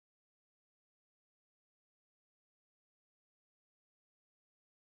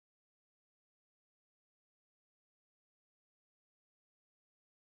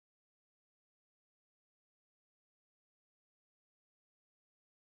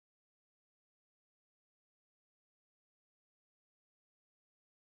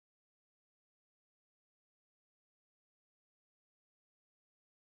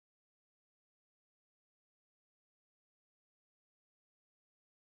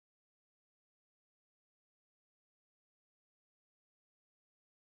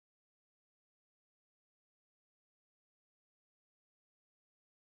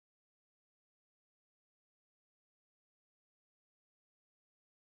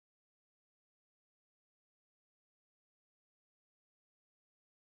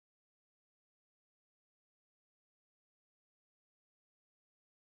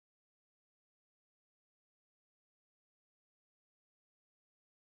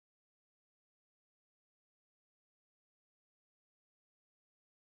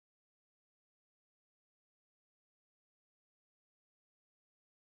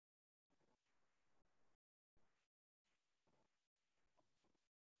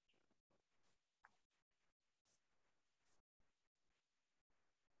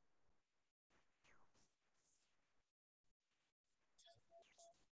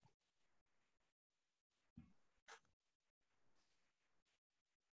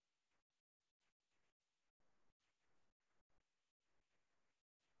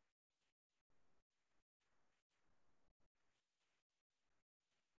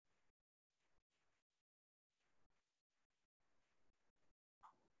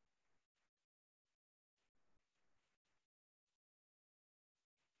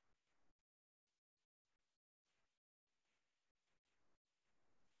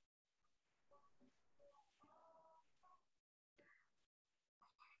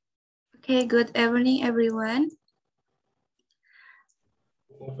Okay, good evening, everyone.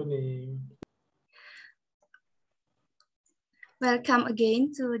 Good evening. Welcome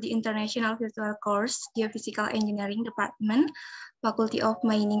again to the International Virtual Course, Geophysical Engineering Department, Faculty of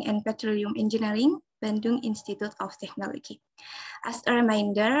Mining and Petroleum Engineering, Bandung Institute of Technology. As a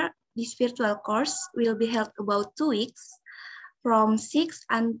reminder, this virtual course will be held about 2 weeks, from 6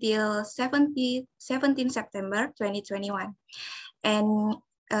 until 17 September 2021. And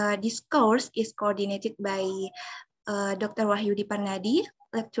this course is coordinated by Dr. Wahyudi Parnadi,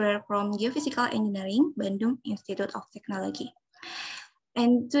 lecturer from Geophysical Engineering, Bandung Institute of Technology.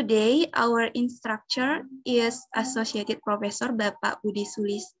 And today, our instructor is Associated Professor Bapak Budi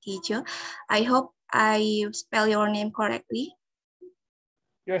Sulistyo. I hope I spell your name correctly.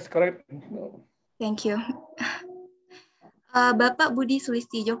 Yes, correct. Thank you. Bapak Budi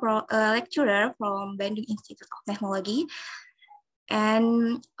Sulistyo, lecturer from Bandung Institute of Technology.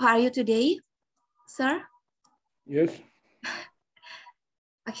 And how are you today, sir? Yes.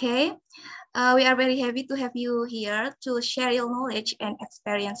 Okay. We are very happy to have you here to share your knowledge and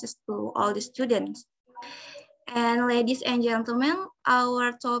experiences to all the students. And ladies and gentlemen,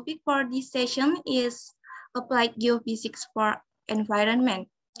 our topic for this session is Applied Geophysics for Environment.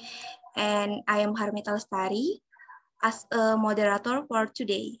 And I am Harmita Lestari as a moderator for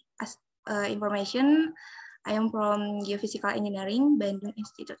today. As information, I am from Geophysical Engineering, Bandung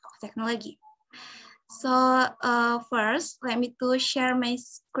Institute of Technology. So first, let me to share my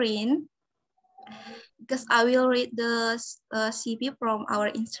screen because I will read the CV from our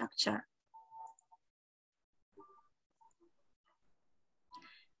instructor.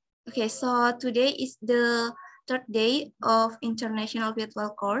 Okay, so today is the third day of International Virtual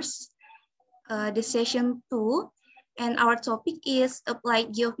Course, the session 2, and our topic is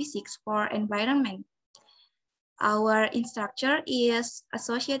Applied Geophysics for Environment. Our instructor is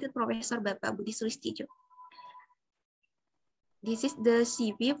Associated Professor Bapak Budi Sulistyo. This is the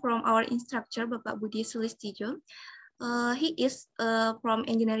CV from our instructor, Bapak Budi Sulistyo. He is from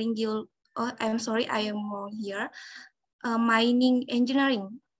engineering I'm sorry, I am wrong here. Mining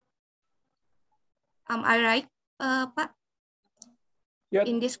engineering. Am I right, Pak? Yep.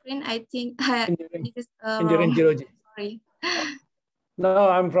 In this screen, I think this is engineering wrong. geology. Sorry.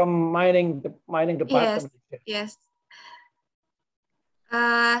 No, I'm from mining department. Yes.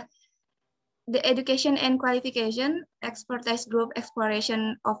 The education and qualification, expertise group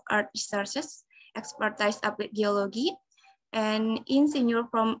exploration of earth resources, expertise applied geology, and engineer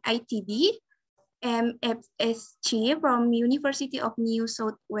from ITB, MFSC from University of New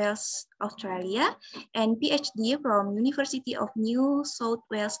South Wales, Australia, and PhD from University of New South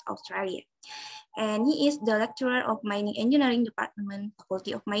Wales, Australia. And he is the lecturer of Mining Engineering Department,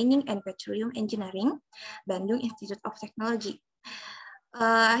 Faculty of Mining and Petroleum Engineering, Bandung Institute of Technology.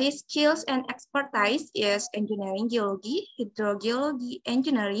 His skills and expertise is engineering geology, hydrogeology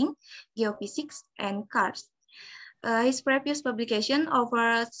engineering, geophysics, and cars. His previous publication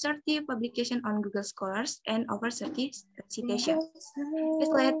over 30 publications on Google Scholars and over 30 citations. His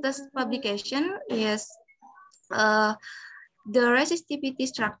latest publication is the resistivity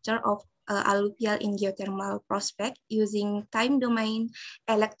structure of alluvial in geothermal prospect using time domain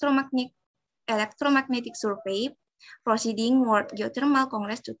electromagnetic survey proceeding World Geothermal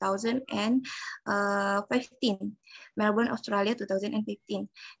Congress 2015, Melbourne, Australia 2015,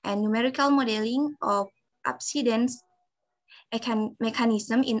 and numerical modeling of absidence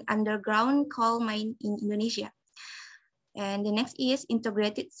mechanism in underground coal mine in Indonesia. And the next is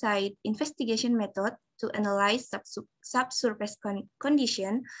integrated site investigation method to analyze subsurface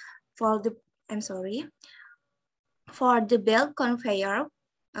condition for the belt conveyor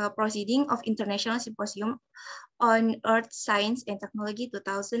proceeding of International Symposium on Earth Science and Technology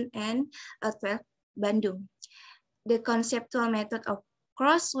 2012 Bandung. The conceptual method of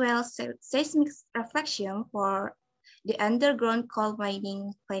cross-well seismic reflection for the underground coal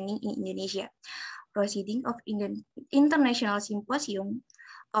mining planning in Indonesia, proceeding of International Symposium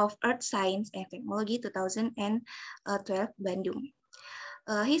of Earth Science and Technology 2012 Bandung.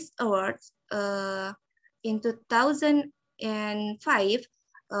 His awards in 2005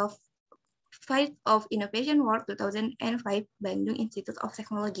 Fight of Innovation Award 2005 Bandung Institute of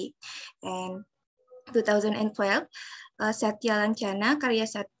Technology, and 2012 Satya Lancana Karya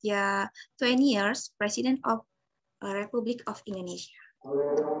Satya 20 years President of Republic of Indonesia.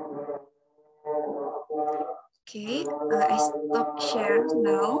 Okay, I stop share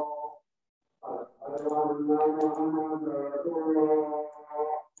now.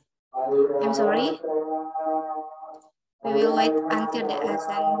 I'm sorry. We will wait until the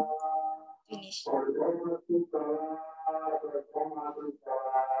azan finish.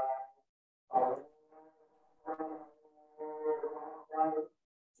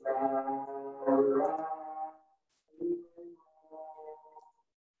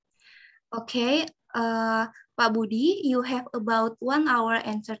 Okay, Pak Budi, you have about 1 hour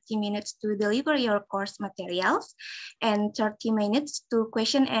and 30 minutes to deliver your course materials and 30 minutes to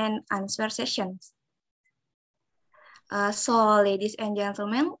question and answer sessions. So, ladies and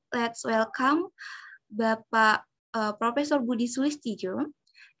gentlemen, let's welcome Bapak Professor Budi Sulistyo.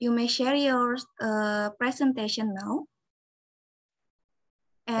 You may share your presentation now.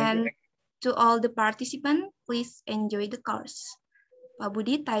 And to all the participants, please enjoy the course. Pak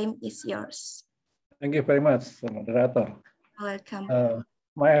Budi, time is yours. Thank you very much, moderator. Welcome.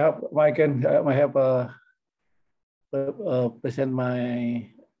 I have present my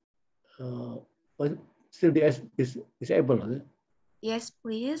still disabled. Yes,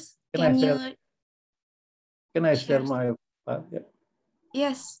 please. Can I share share my?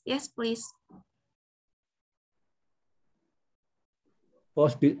 Yeah. Yes, please.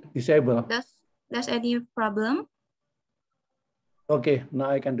 Post disabled. Does any problem? Okay, now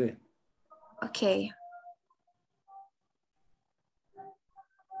I can do it. Okay.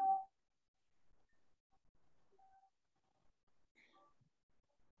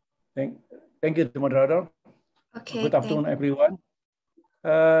 Thank you, moderator. Okay. Good afternoon, everyone.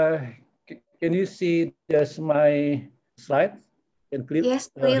 Can you see my slide? Yes,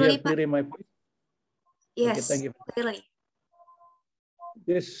 clearly. Clearly my voice? Yes, okay, thank you. Clearly.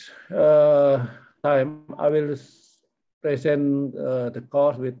 This time I will present the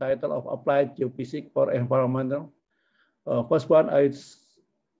course with title of Applied Geophysics for Environmental. First one I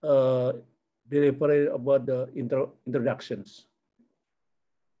deliver about the introductions.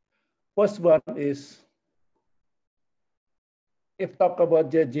 First one is, if talk about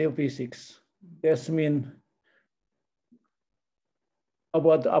the geophysics, this means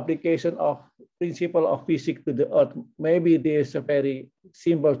about the application of principle of physics to the earth. Maybe this is a very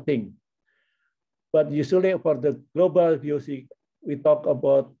simple thing, but usually for the global geophysics, we talk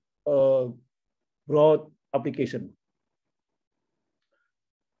about broad application.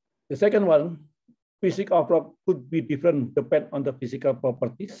 The second one, physics of rock could be different depending on the physical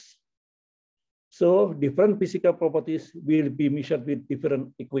properties. So different physical properties will be measured with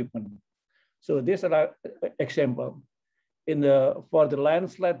different equipment. So this is an example. For the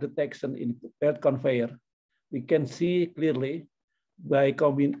landslide detection in earth conveyor, we can see clearly by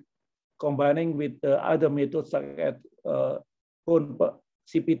combining with other methods such as cone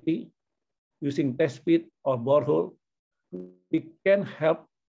CPT, using test pit or borehole, we can help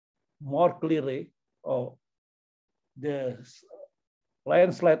more clearly the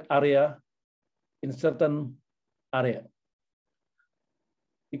landslide area in certain area.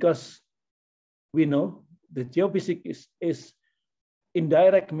 Because we know the geophysics is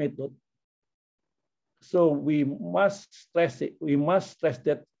indirect method. So we must stress it. We must stress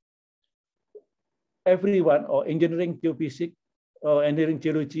that everyone, or engineering geophysics, or engineering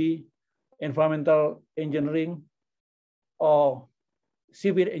geology, environmental engineering, or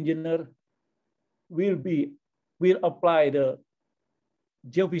civil engineer will apply the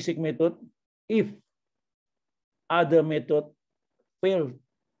geophysics method if other method fail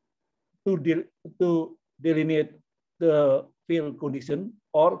to delineate the field condition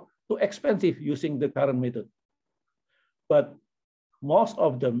or too expensive using the current method. But most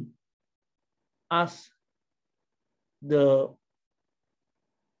of them ask the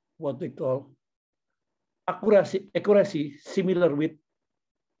what they call accuracy similar with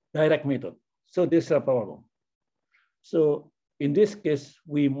direct method. So this is a problem. So in this case,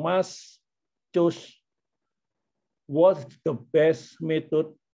 we must choose what's the best method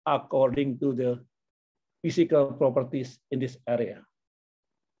according to the physical properties in this area.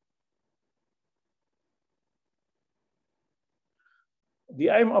 The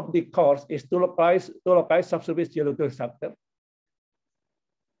aim of the course is to localize subsurface geological structure,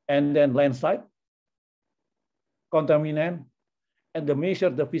 and then landslide, contaminant, and to measure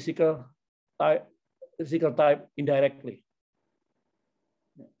the physical type indirectly.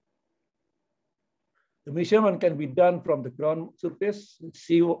 The measurement can be done from the ground surface,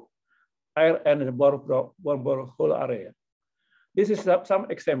 sea, air, and the borehole area. This is some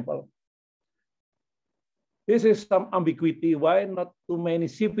example. This is some ambiguity. Why not too many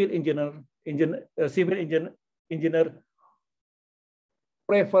civil engineer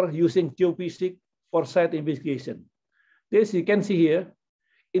prefer using geophysics for site investigation? This you can see here.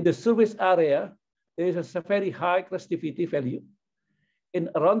 In the surface area, there is a very high crustivity value. And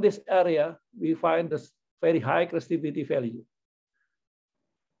around this area, we find this very high crustivity value.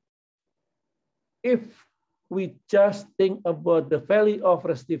 If we just think about the value of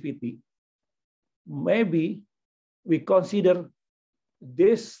resistivity, maybe we consider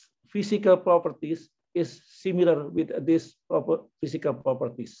this physical properties is similar with this physical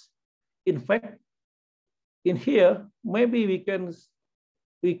properties. in fact, in here, maybe we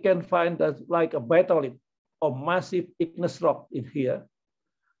can find that like a batholith or massive igneous rock in here.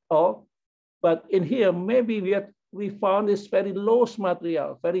 But in here, maybe we found this very loose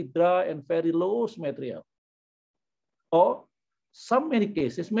material, very dry and very loose material. Or many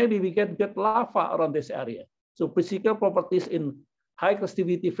cases, maybe we can get lava around this area. So physical properties in high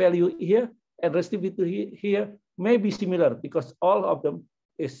resistivity value here and resistivity here may be similar because all of them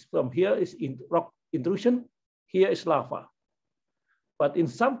is from here is in rock intrusion, here is lava. But in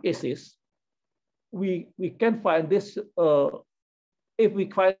some cases, we can find this, if we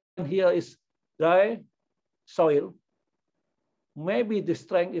find here is dry soil, maybe the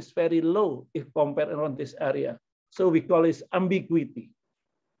strength is very low if compared around this area. So we call this ambiguity.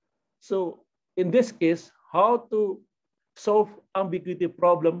 So in this case, how to solve ambiguity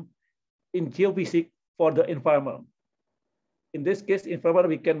problem in geophysics for the environment? In this case, environment,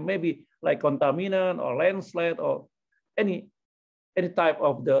 we can maybe like contaminant or landslide or any type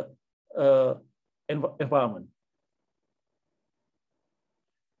of the environment.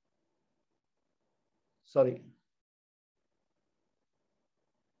 Sorry.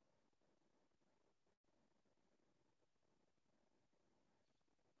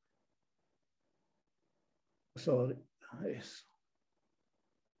 Sorry. Yes.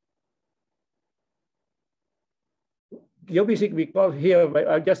 Geophysics we call here,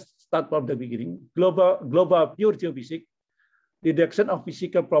 I just start from the beginning, global pure geophysics, deduction of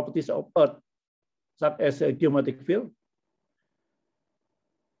physical properties of Earth, such as a geometric field.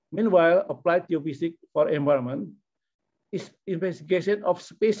 Meanwhile, applied geophysics for environment is investigation of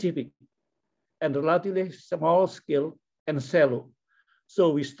specific and relatively small scale and shallow. So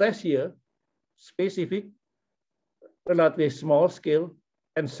we stress here specific, relatively small scale,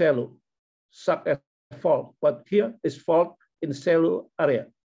 and shallow, such as fault. But here is fault in shallow area.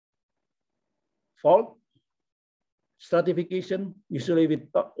 Fault stratification, usually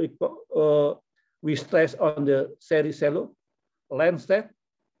we stress on the very shallow, landslide,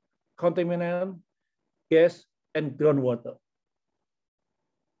 contaminant, gas, and groundwater.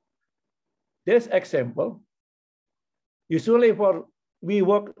 This example, usually for we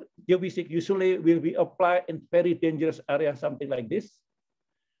work geophysics, usually will be applied in very dangerous area, something like this,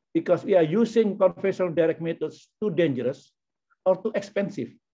 because we are using conventional direct methods too dangerous or too expensive.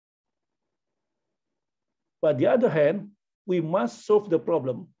 But the other hand, we must solve the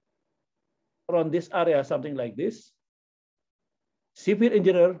problem around this area, something like this. Civil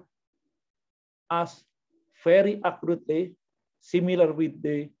engineer ask very accurately, similar with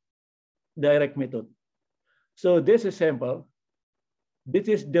the direct method. So this example, this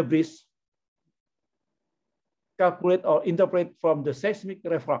is debris calculate or interpret from the seismic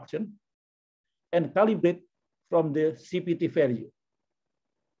refraction and calibrate from the CPT value.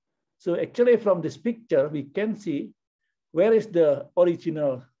 So actually from this picture, we can see where is the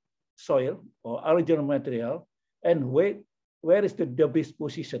original soil or original material and where is the debris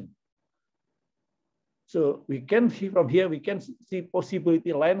position. So we can see from here, we can see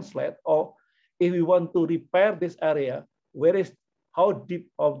possibility landslide, or if we want to repair this area, where is how deep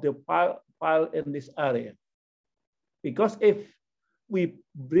of the pile in this area. Because if we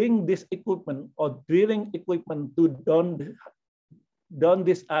bring this equipment or drilling equipment to down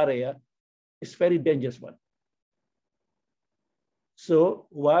this area, it's very dangerous one. So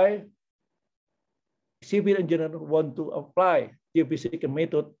why civil engineer want to apply geophysical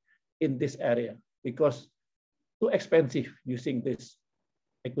method in this area? Because too expensive using this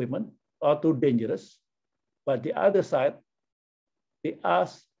equipment or too dangerous. But the other side, they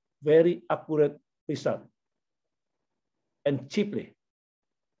ask very accurate result and cheaply.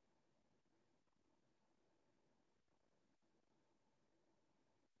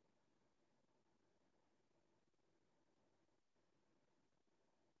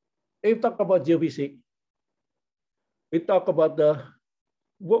 If we talk about geophysics, we talk about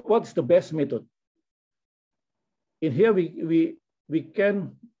what's the best method. In here, we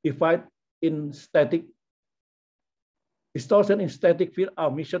can divide in static. Distortion in static field are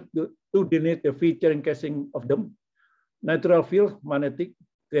measured to delineate the feature encasing of them. Natural field, magnetic,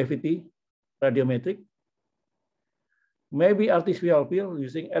 gravity, radiometric. Maybe artificial field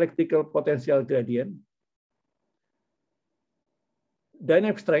using electrical potential gradient.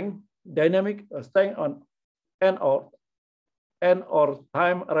 Dynamic strength on and or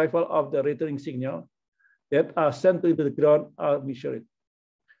time arrival of the returning signal that are sent to the ground are measured.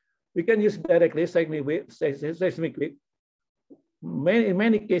 We can use directly seismic wave. In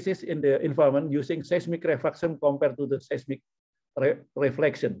many cases in the environment using seismic refraction compared to the seismic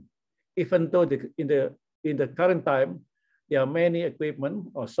reflection. Even though in the current time, there are many equipment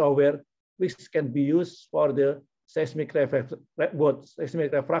or software which can be used for the both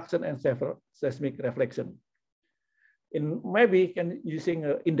seismic refraction and seismic reflection. Maybe can using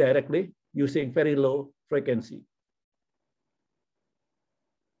indirectly using very low frequency.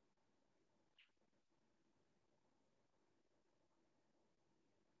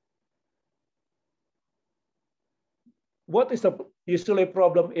 What is the usually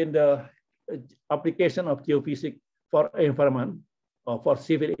problem in the application of geophysics for environment or for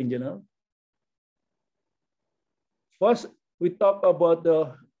civil engineer? First, we talk about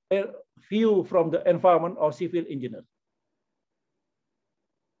the view from the environment or civil engineer.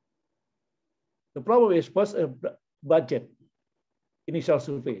 The problem is first a budget, initial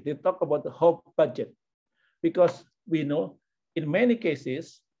survey. They talk about the whole budget because we know in many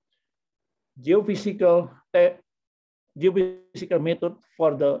cases, geophysical method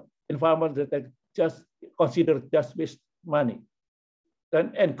for the environment that are just considered just waste money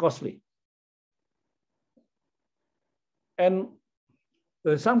and costly. And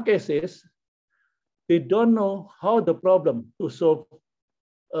in some cases, they don't know how the problem to solve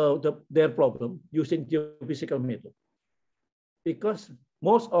their problem using geophysical method, because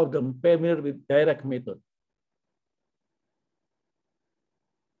most of them familiar with direct method.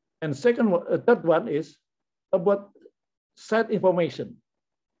 And third one is about site information.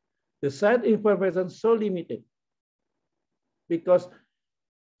 The site information is so limited because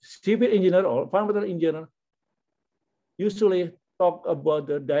civil engineer or environmental engineer usually talk about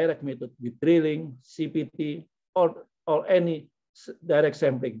the direct method with drilling, CPT, or any direct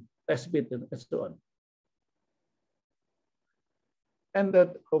sampling, test bit, and so on. And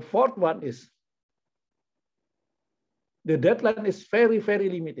the fourth one is the deadline is very, very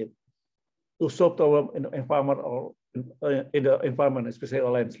limited to solve problem in the environment or in the environment, especially a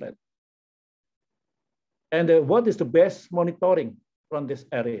landslide. And what is the best monitoring from this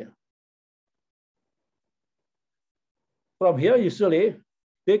area? From here, usually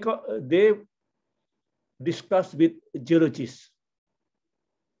they discuss with geologists.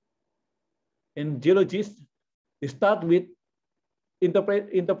 In geologists, they start with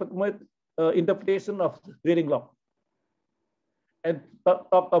interpretation of drilling log and talk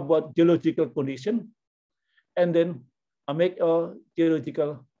about geological condition, and then make a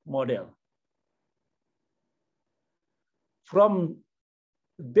geological model. From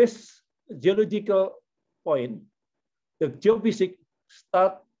this geological point, the geophysics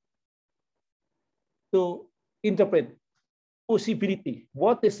start to interpret possibility.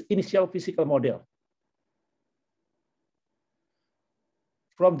 What is initial physical model?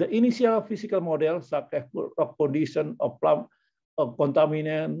 From the initial physical model, such as rock condition or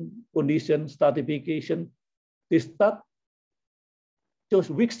contaminant condition, stratification, they start choose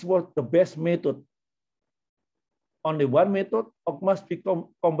which was the best method. Only one method, or must be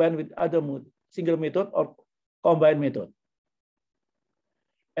combined with other single method or combined method.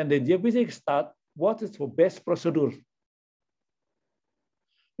 And the geophysics start what is the best procedure.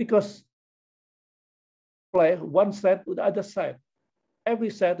 Because one side to the other side, every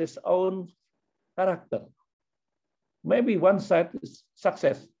side has own character. Maybe one side is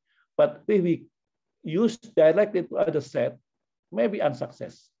success, but if we use directly to other side, maybe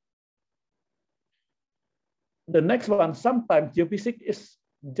unsuccess. The next one, sometimes geophysics is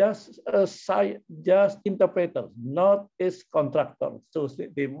just a interpreter, not as contractor. So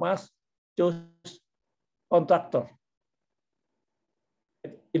they must choose contractor.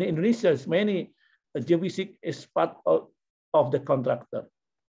 In Indonesia, many geophysics is part of the contractor.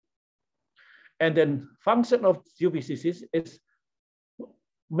 And then function of geophysicists is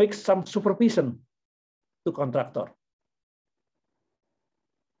make some supervision to contractor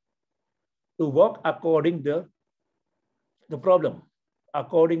to work according to the problem,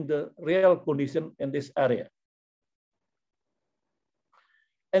 according to the real condition in this area.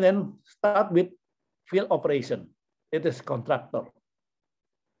 And then start with field operation. It is contractor.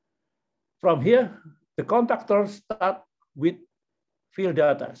 From here, the contractor start with field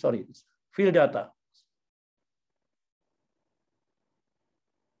data. Field data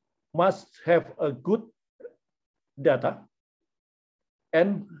must have a good data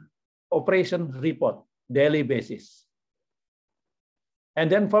and operation report daily basis.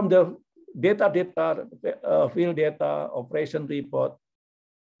 And then from the field data, operation report,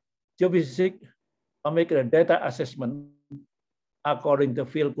 geophysics make a data assessment according to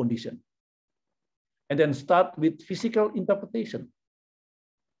field condition. And then start with physical interpretation.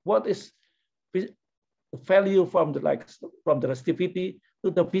 What is the value from the resistivity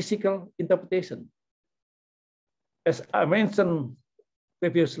to the physical interpretation? As I mentioned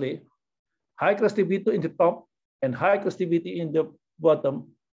previously, high resistivity in the top and high resistivity in the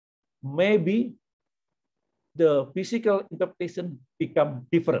bottom maybe the physical interpretation become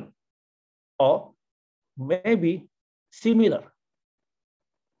different or maybe similar,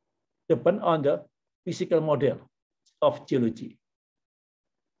 depend on the physical model of geology.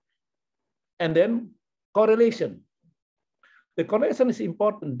 And then correlation. The correlation is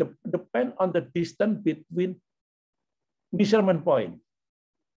important, depend on the distance between measurement point,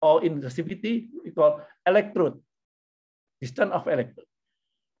 or in the CVT, we call electrode, distance of electrode.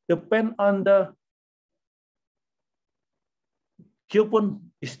 Depend on the geophone,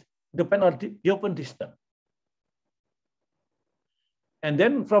 depend on the geophone distance. And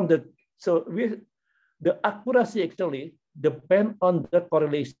then from the, the accuracy actually depend on the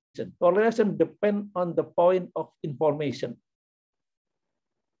correlation. Correlation depend on the point of information.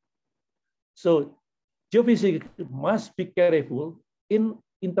 So geophysics must be careful in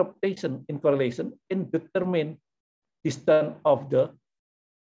interpretation, in correlation, and determine distance of the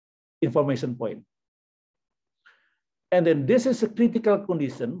information point. And then this is a critical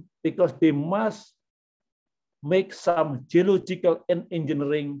condition because they must make some geological and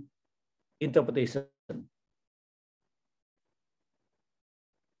engineering interpretation.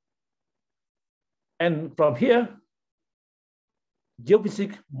 And from here,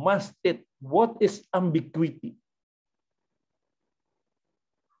 geophysics must state what is ambiguity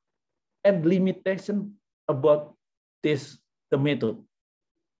and limitation about this, the method.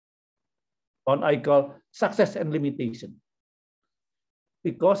 On I call success and limitation.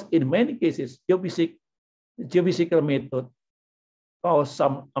 Because in many cases, geophysical method cause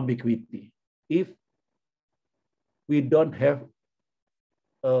some ambiguity if we don't have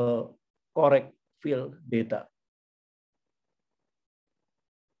correct field data.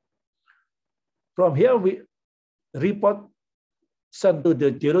 From here, we report sent to the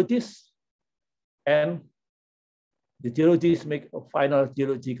geologists, and the geologists make a final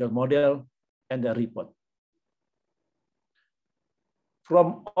geological model and a report.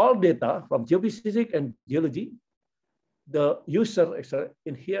 From all data from geophysics and geology, the user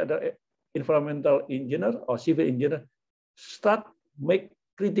in here, the environmental engineer or civil engineer, start make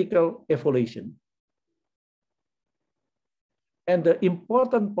critical evaluation. And the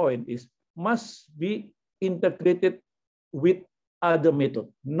important point is must be integrated with other method,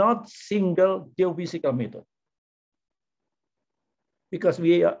 not single geophysical method. Because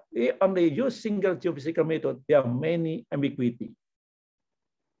we only use single geophysical method, there are many ambiguity.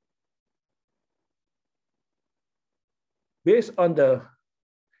 Based on the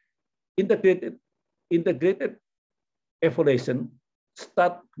integrated evaluation,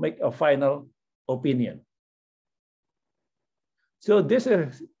 start make a final opinion. So this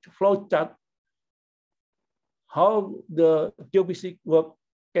is flow chart how the geophysics work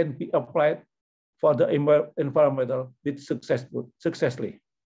can be applied for the environmental with successfully.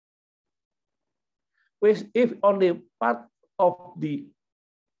 If only part of the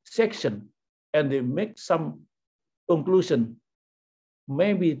section and they make some conclusion,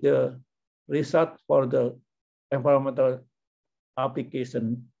 maybe the result for the environmental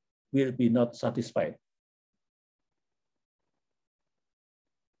application will be not satisfied.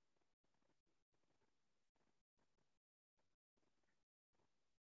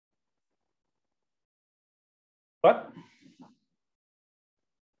 But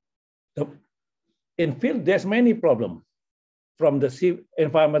in field, there's many problems from the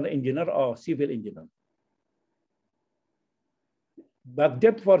environmental engineer or civil engineer.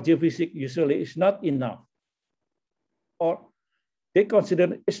 Budget for geophysics usually is not enough, or they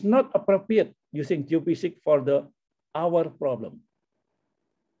consider it's not appropriate using geophysics for our problem.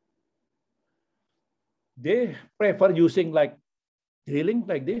 They prefer using like drilling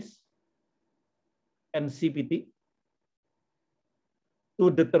like this and CPT to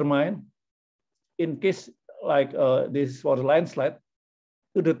determine, in case like this is for landslide,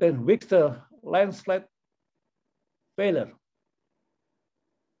 to determine which the landslide failure.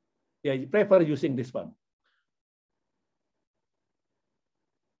 Yeah, you prefer using this one.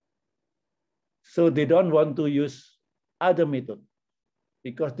 So they don't want to use other method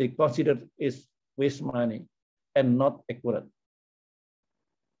because they consider it's waste money and not accurate.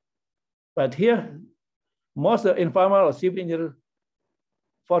 But here, most of the environmental or civil engineers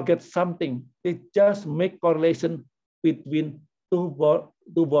forget something. They just make correlation between two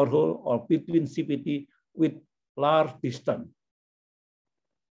borehole or between CPT with large distance.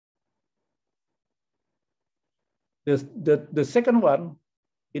 The second one,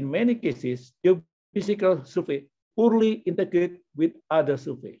 in many cases, geophysical survey poorly integrate with other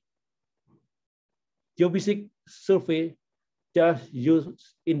survey. Geophysics survey just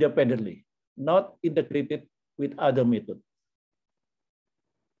used independently, not integrated with other methods.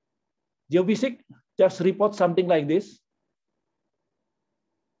 Geophysics just report something like this.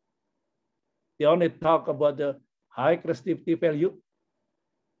 They only talk about the high resistivity value.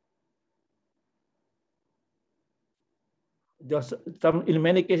 Just some, in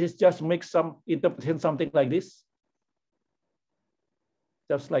many cases, just make some interpretation, something like this.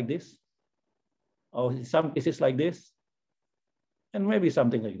 Just like this. Or in some cases like this. And maybe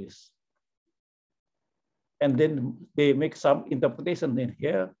something like this. And then they make some interpretation in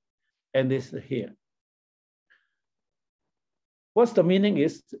here and this here. What's the meaning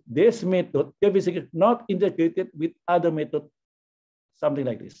is this method is not integrated with other method, something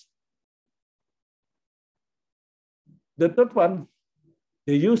like this. The third one,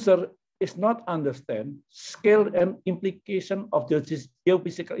 the user is not understand scale and implication of the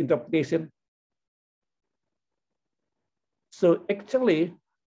geophysical interpretation. So actually,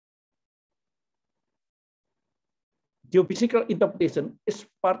 geophysical interpretation is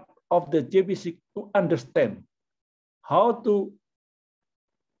part of the geophysics to understand how to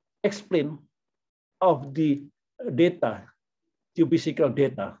explain of the data, geophysical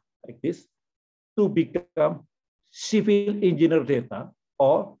data like this, to become civil engineer data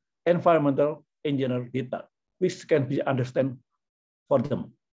or environmental engineer data, which can be understood for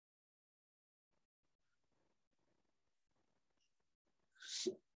them.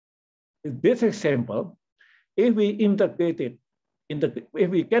 This example, if we integrate it, if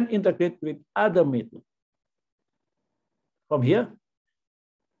we can integrate with other methods, from here,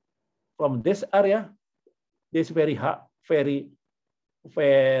 from this area, this very high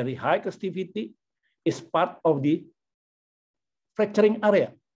resistivity is part of the fracturing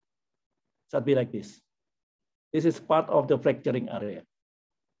area. Should be like this. This is part of the fracturing area.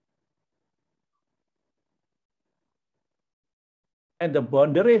 And the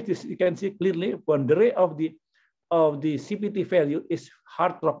boundary, this you can see clearly, boundary of the CPT value is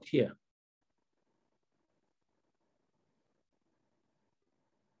hard rock here.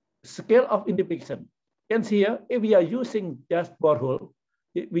 Scale of identification. You can see here, if we are using just borehole,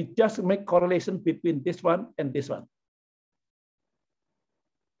 we just make correlation between this one and this one.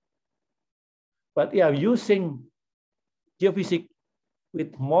 But we are using geophysics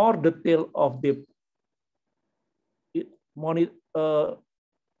with more detail of the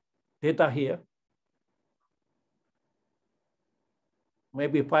data here,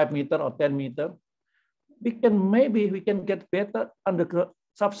 maybe 5 meter or 10 meter. Maybe we can get better under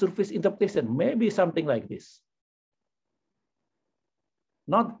subsurface interpretation, maybe something like this.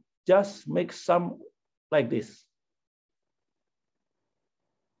 Not just make some like this.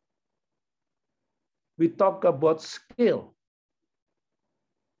 We talk about scale.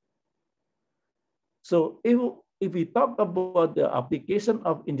 So if we talk about the application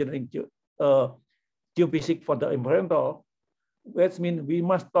of engineering geophysics for the environmental, which means we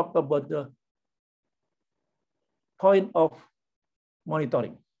must talk about the point of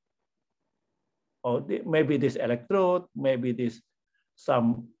monitoring. Or maybe this electrode, maybe this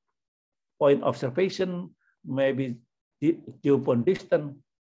some point observation, maybe the geophone distance.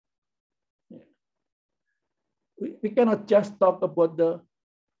 We cannot just talk about the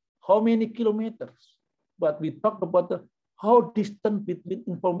how many kilometers, but we talk about the how distant between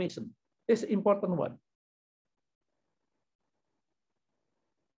information. It's an important one.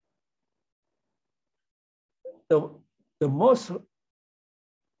 The most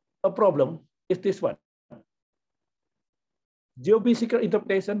problem is this one. Geophysical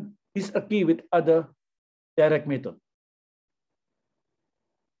interpretation disagree with other direct method.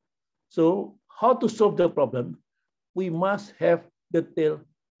 So how to solve the problem? We must have detailed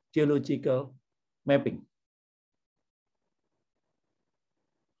geological mapping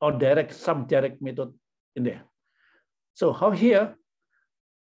or some direct method in there. So how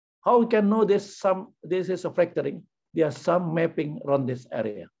we can know this is a fracturing? There are some mapping around this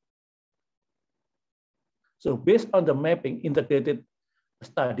area. So based on the mapping integrated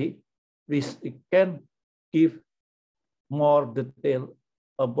study, we can give more detail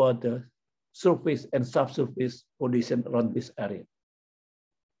about the surface and subsurface position around this area.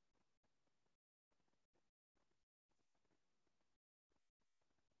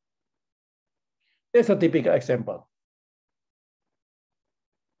 There's a typical example.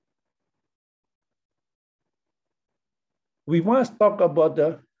 We must talk about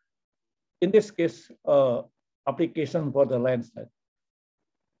in this case, application for the landslide.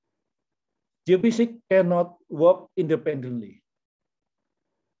 Geophysics cannot work independently.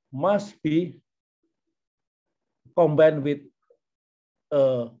 Must be combined with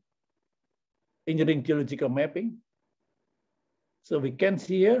engineering geological mapping. So we can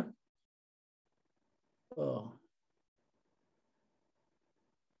see here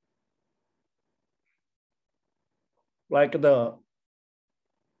like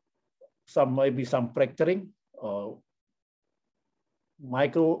maybe some fracturing or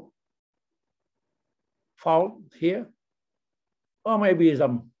micro fault here, or maybe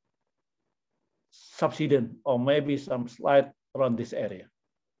some subsidence, or maybe some slide around this area.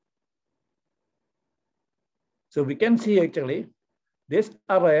 So we can see actually this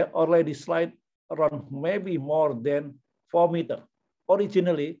area already slide around maybe more than 4 meters.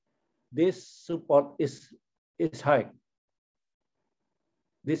 Originally, this support is high.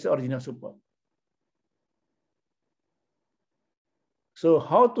 This original support. So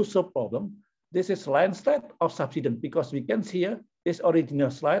how to solve problem? This is line slide of subsidence, because we can see here this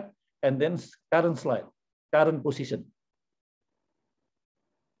original slide and then current slide, current position.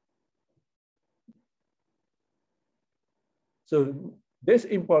 So this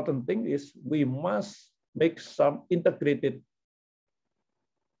important thing is we must make some integrated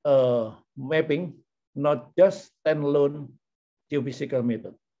mapping, not just standalone geophysical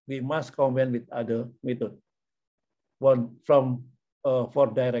method. We must combine with other method. One from for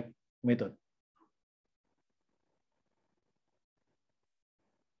direct method.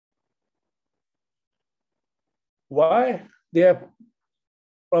 Why they have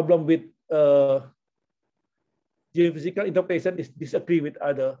problem with geophysical interpretation is disagree with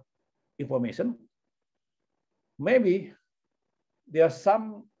other information? Maybe there are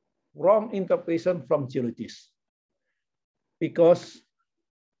some wrong interpretation from geologists, because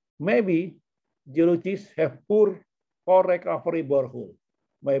maybe geologists have poor recovery borehole,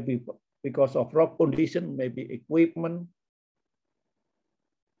 maybe because of rock condition, maybe equipment.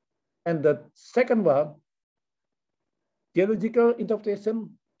 And the second one, geological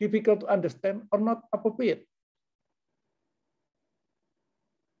interpretation difficult to understand or not appropriate.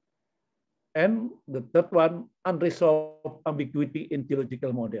 And the third one, unresolved ambiguity in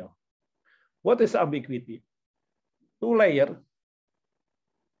geological model. What is ambiguity? Two layers,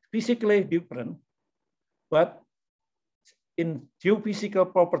 physically different, but in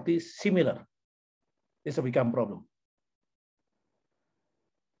geophysical properties similar. This will become problem.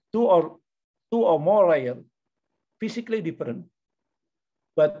 Two or more layers, physically different,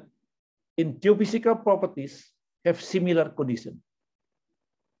 but in geophysical properties have similar condition.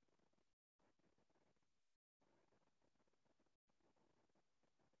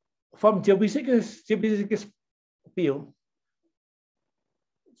 From geophysical view,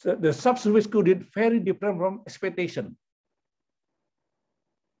 so the subsurface condition very different from expectation.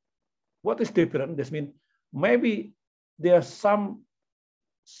 What is different? This means maybe there are some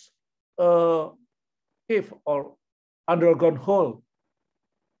cave or underground hole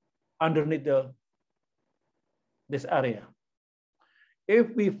underneath this area.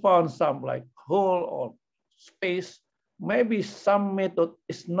 If we found some like hole or space, maybe some method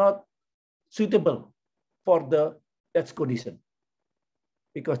is not suitable for that condition,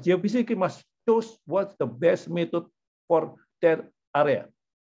 because geophysics must choose what's the best method for that area.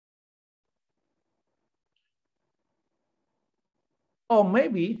 Or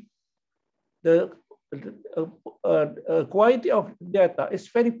maybe the quality of data is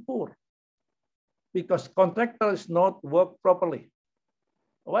very poor, because contractors not work properly.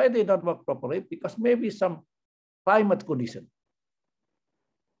 Why they don't work properly? Because maybe some climate condition,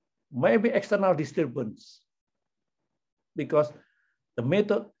 maybe external disturbance, because the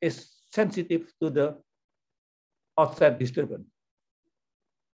method is sensitive to the outside disturbance.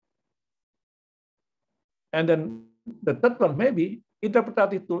 And then the third one, maybe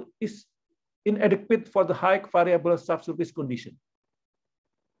interpretive tool is inadequate for the high variable subsurface condition,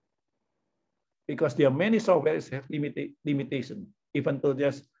 because there are many softwares have limitation, even though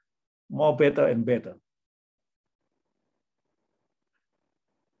there's more better and better.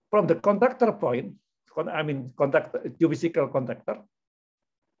 From the contractor point, I mean geophysical contractor,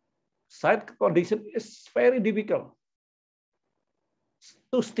 site condition is very difficult,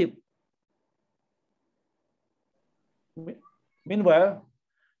 too steep. Meanwhile,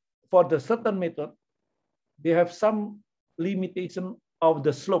 for the certain method, they have some limitation of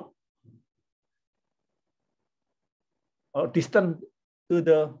the slope or distance to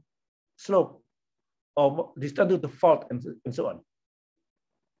the slope or distance to the fault and so on.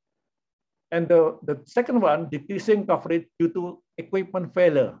 And the second one, decreasing coverage due to equipment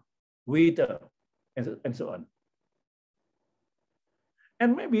failure, weather, and so on.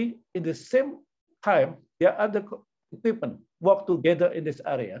 And maybe in the same time, there are other equipment work together in this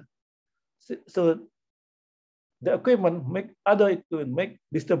area. So the equipment make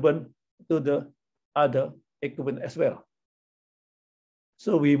disturbance to the other equipment as well.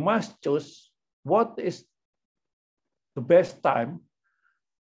 So we must choose what is the best time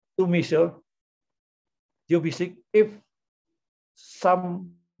to measure geophysics if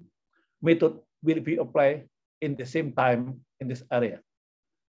some method will be applied in the same time in this area.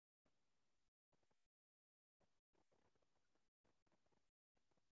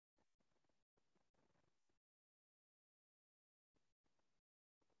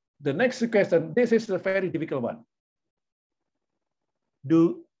 The next question, this is a very difficult one.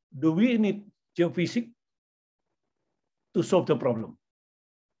 Do we need geophysics to solve the problem?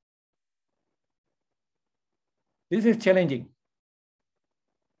 This is challenging.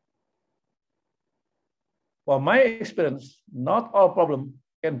 For my experience, not all problems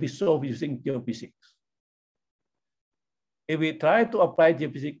can be solved using geophysics. If we try to apply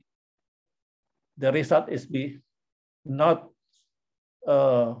geophysics, the result is not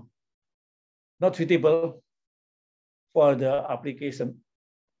suitable for the application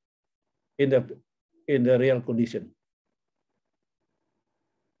in the real condition.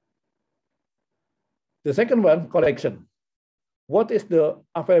 The second one, collection. What is the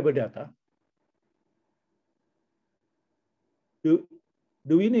available data? Do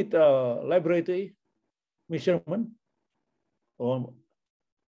we need a laboratory measurement or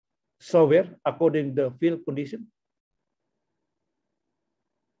software according to the field condition?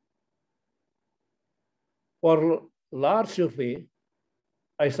 For large survey,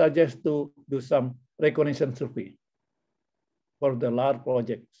 I suggest to do some recognition survey for the large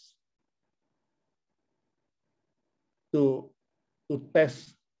projects to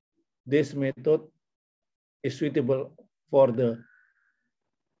test this method is suitable for the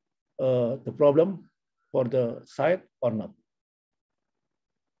problem for the site or not.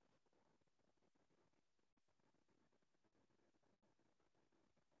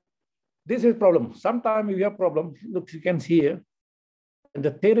 This is problem. Sometimes we have problem. Look, you can see here, and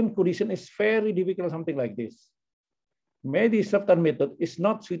the terrain condition is very difficult, something like this. Maybe certain method is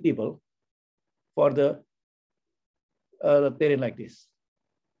not suitable for the terrain like this.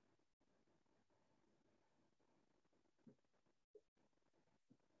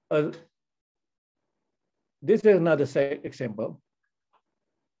 This is another example.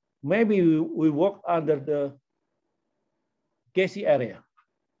 Maybe we walk under the gassy area.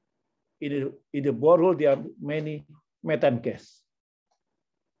 In the borehole, there are many methane gas.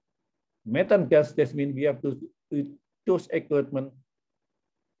 Methane gas, that means we have to choose equipment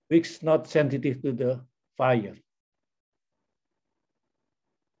which is not sensitive to the fire.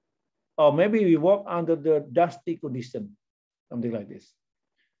 Or maybe we walk under the dusty condition, something like this.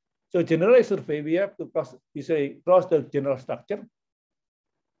 So general survey, we have to cross the general structure,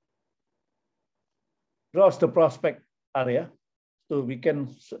 cross the prospect area. So if we can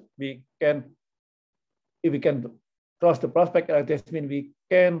cross the prospect area, that means we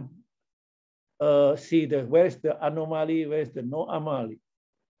can see where is the anomaly, where is the no anomaly.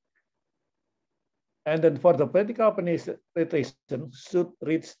 And then for the practical penetration should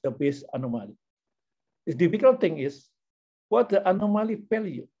reach the base anomaly. The difficult thing is what the anomaly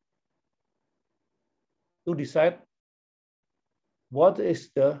value to decide what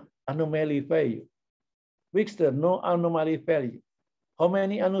is the anomaly value, which the no anomaly value, how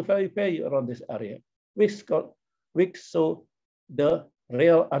many anomaly value around this area, which show the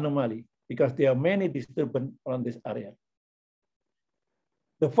real anomaly, because there are many disturbance around this area.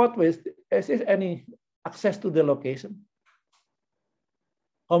 The fourth way is there any access to the location?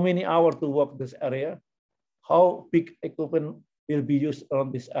 How many hours to walk this area? How big equipment will be used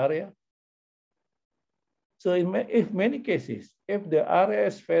around this area? So in many cases, if the area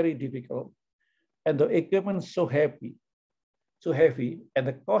is very difficult and the equipment is so heavy, and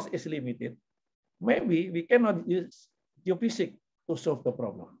the cost is limited, maybe we cannot use geophysics to solve the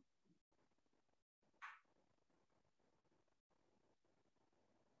problem.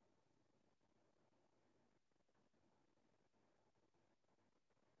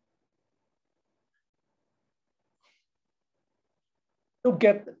 To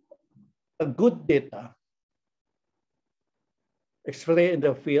get a good data, especially in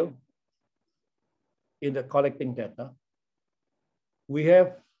the field, in the collecting data, we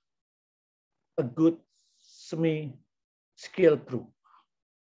have a good semi-skilled crew.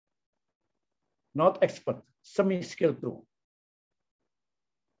 Not expert, semi-skilled crew.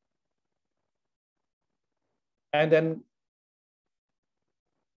 And then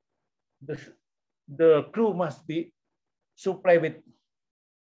the crew must be supplied with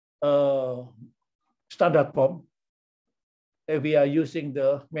standard form. If we are using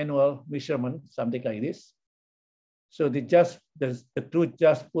the manual measurement, something like this. So the crew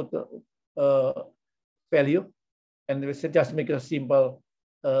just put value, and we just make a simple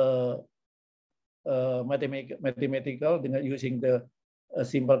mathematical using the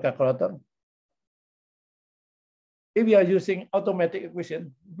simple calculator. if we are using automatic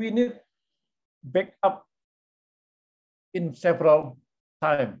acquisition, we need backup in several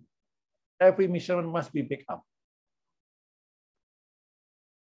times. Every measurement must be backed up.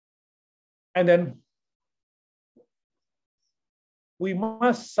 And then we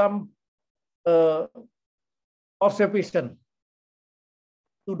must some observation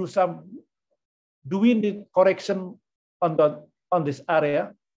to do some, do we need correction on this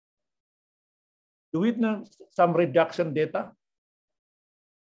area? Do we need some reduction data?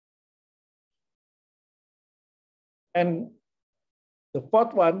 And the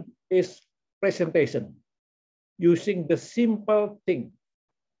fourth one is presentation, using the simple thing,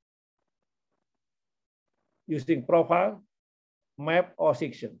 using profile, map, or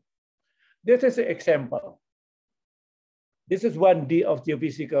section. This is an example. This is 1D of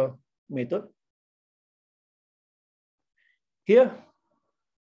geophysical method. Here,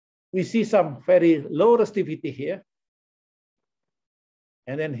 we see some very low resistivity here.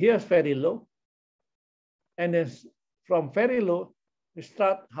 And then here's very low. And then from very low, we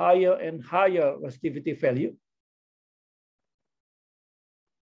start higher and higher resistivity value.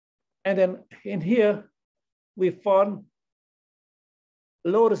 And then in here, we found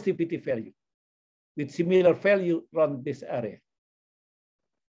low resistivity value with similar value around this area.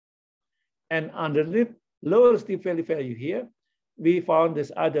 And underneath low resistivity value here, we found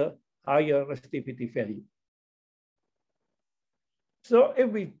this other higher resistivity value. So if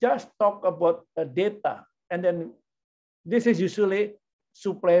we just talk about data, and then this is usually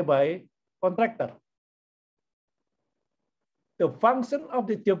supplied by contractor. The function of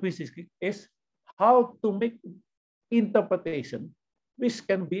the geophysics is how to make interpretation which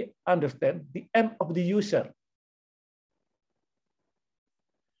can be understand the end of the user.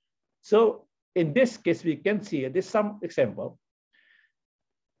 So in this case, we can see this some example.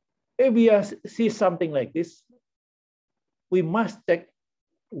 If we see something like this, we must check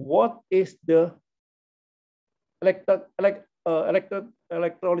what is the electrolyte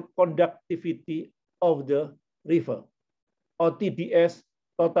conductivity of the river, or TDS,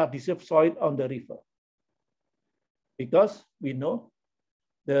 total dissolved solid on the river. Because we know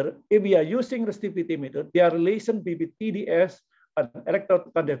that if we are using resistivity method, their relation between TDS and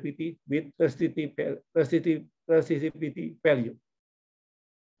electrolyte conductivity with resistivity value.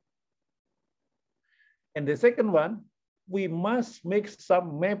 And the second one, we must make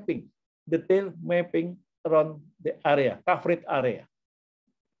some mapping, detailed mapping around the area, covered area.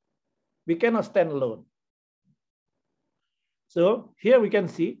 We cannot stand alone. So here we can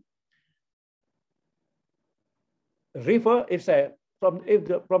see river is from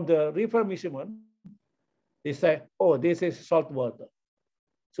the river measurement, they say, oh, this is salt water.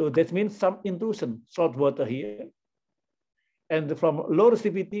 So that means some intrusion, salt water here. And from low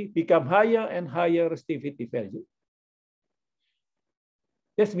resistivity become higher and higher resistivity value.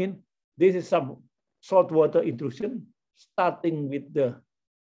 That means this is some saltwater intrusion, starting with the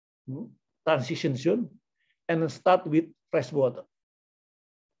transition zone and start with fresh water.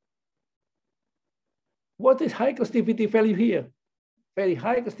 What is high resistivity value here? Very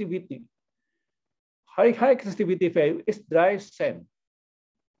high resistivity. High resistivity value is dry sand.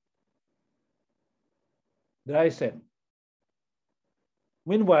 Dry sand.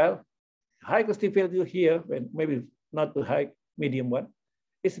 Meanwhile, high resistivity value here, when maybe not too high, medium one,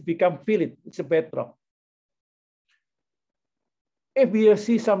 it's become fillet, it's a bedrock. If we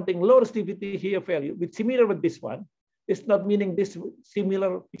see something low resistivity here value with similar with this one, it's not meaning this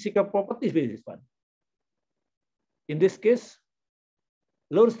similar physical properties with this one. In this case,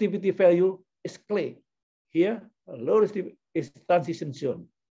 low resistivity value is clay. Here, low resistivity is transition zone.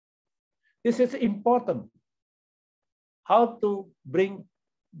 This is important. How to bring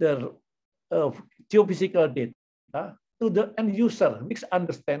the geophysical data to the end user, which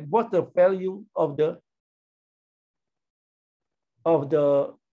understand what the value of the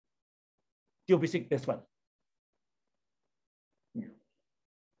geophysics test one.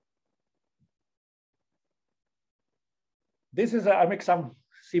 This is I make some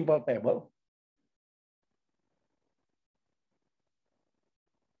simple table.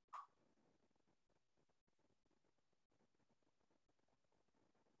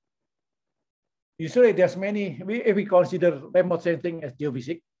 Usually there's many, if we consider remote sensing as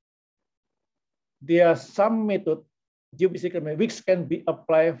geophysics, there are some method, geophysical method, which can be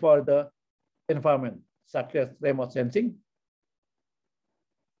applied for the environment, such as remote sensing.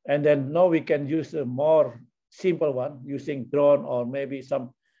 And then now we can use a more simple one using drone or maybe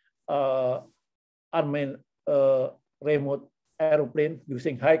some unmanned remote airplane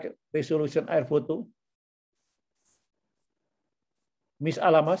using high resolution air photo. Miss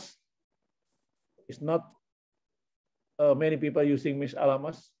Alamas is not many people using Miss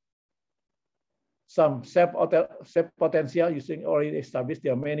Alamas. Some self potential using already established.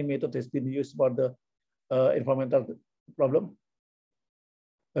 There are many methods that's been used for the environmental problem.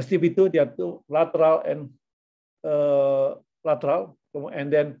 STP2, there are two, lateral and lateral,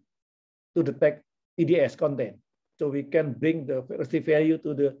 and then to detect TDS content. So we can bring the velocity value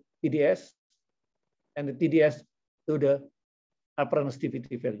to the TDS and the TDS to the apparent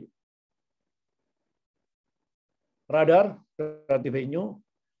resistivity value. Radar, relatively new.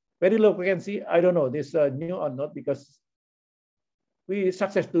 Very low frequency, I don't know this new or not, because we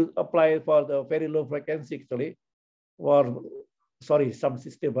successfully apply for the very low frequency actually, or sorry, some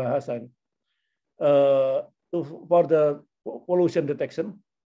system bahasan, for the pollution detection.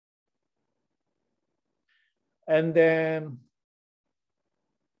 And then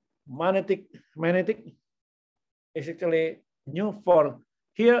magnetic is actually new for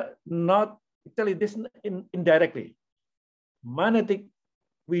here, not actually this indirectly. Magnetic,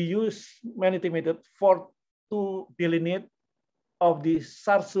 we use magnetic method for to delineate of the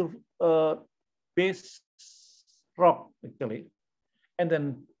subsurface base rock actually, and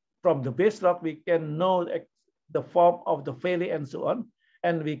then from the base rock we can know the form of the valley and so on,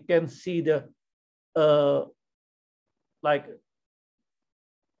 and we can see the like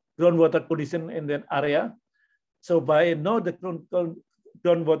groundwater condition in that area. So by know the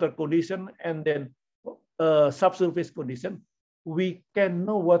groundwater condition and then subsurface condition, we can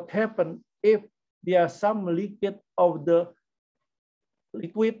know what happened if there are some leakage of the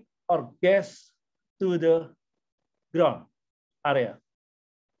liquid or gas to the ground area.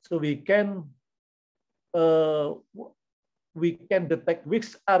 So we can detect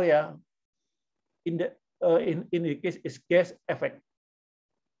which area in the case is gas effect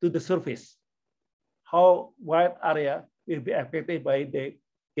to the surface. How wide area will be affected by the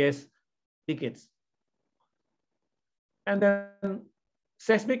gas leakage. And then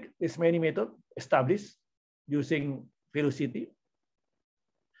seismic is many methods established using velocity.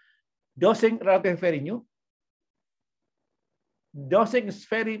 Dosing relatively very new. Dosing is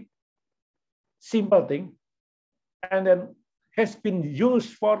very simple thing, and then has been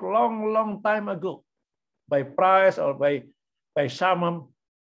used for long time ago by Price or by shaman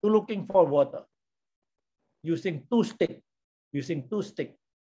to looking for water using two stick.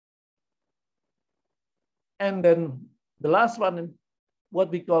 And then the last one,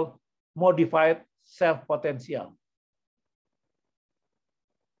 what we call modified self potential.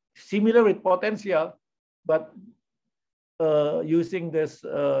 Similar with potential, but using this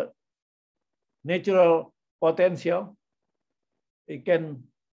natural potential, we can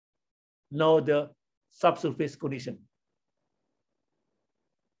know the subsurface condition.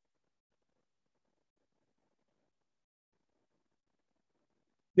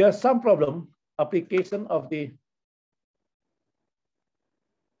 There are some problem application of the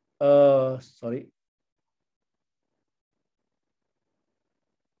sorry.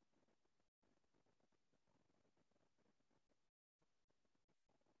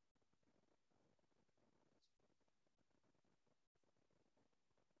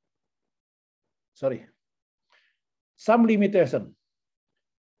 Some limitation.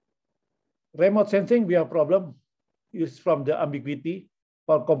 Remote sensing, we have problem used from the ambiguity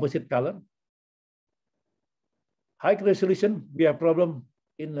for composite color. High resolution, we have problem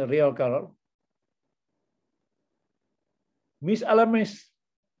in the real color. Misalignment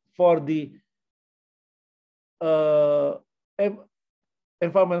for the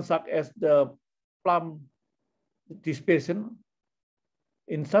environment such as the plumb dispersion.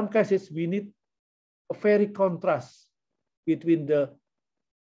 In some cases, we need a very contrast between the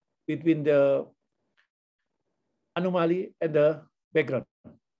anomaly and the background.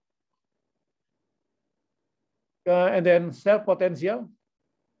 And then self potential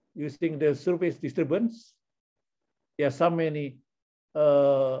using the surface disturbance. There are so many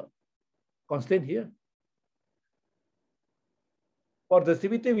constraints here. For the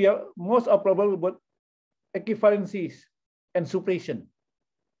CVT, we have most are probable about equivalencies and suppression.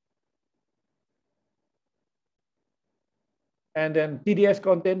 And then TDS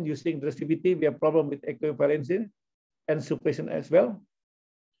content using the CVT, we have problem with equivalency and suppression as well.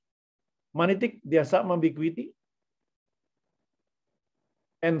 Magnetic, there are some ambiguity.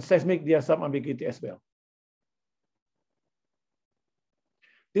 And seismic, there are some ambiguity as well.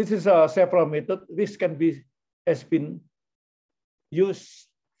 This is a several method which has been used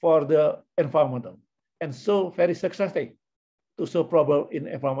for the environmental, and so very successful to solve problem in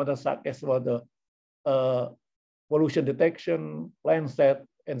environmental such as for the pollution detection, Landsat,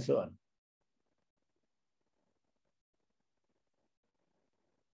 and so on.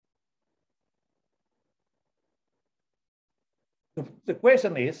 the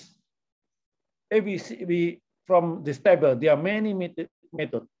question is, if from this table, there are many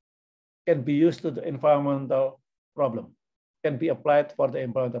methods can be used to the environmental problem, can be applied for the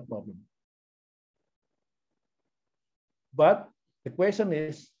environmental problem. But the question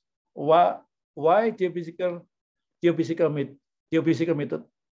is, why geophysical method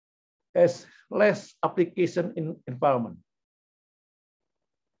has less application in environment?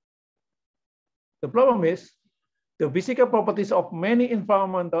 The problem is, the physical properties of many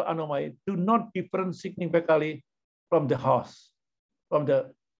environmental anomalies do not differ significantly from the host, from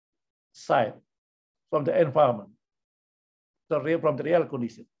the site, from the environment, from the real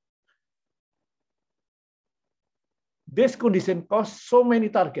condition. This condition causes so many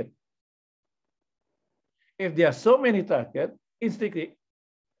targets. If there are so many targets, instantly,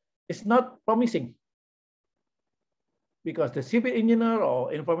 it's not promising, because the civil engineer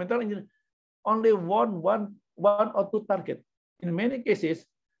or environmental engineer only one or two targets. In many cases,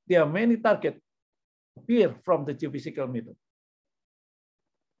 there are many targets appear from the geophysical method.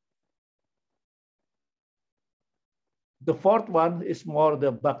 The fourth one is more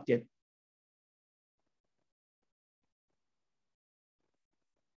the budget.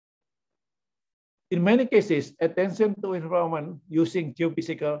 In many cases, attention to environment using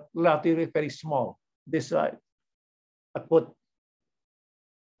geophysical relatively very small. This slide, I put.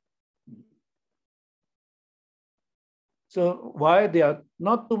 So why there are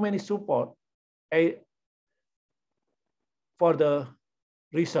not too many support for the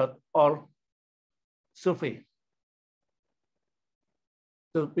research or survey?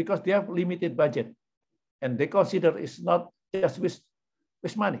 So because they have limited budget, and they consider it's not just with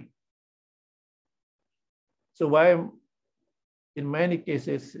money. So why, in many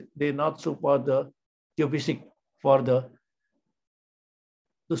cases, they not support the geophysics to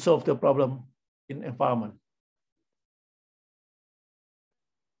solve the problem in environment.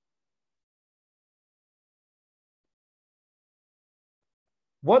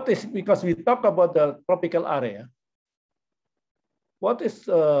 What is, because we talk about the tropical area, what is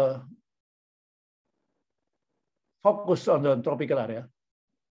focus on the tropical area?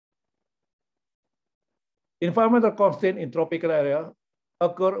 Environmental constraints in tropical area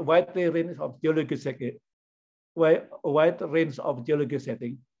occur wide range of geological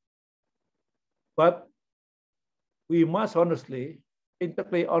setting, but we must honestly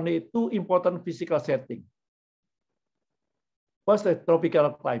integrate only two important physical settings. First, the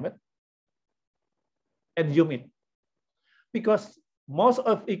tropical climate and humid, because most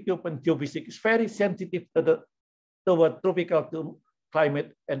of equipment geophysics is very sensitive to toward tropical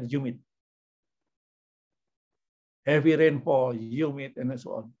climate and humid. Heavy rainfall, humid, and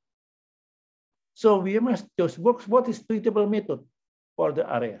so on. So we must choose what is suitable method for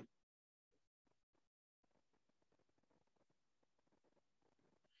the area.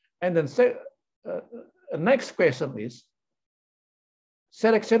 And then next question is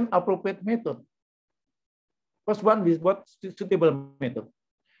selection appropriate method. First one is what suitable method.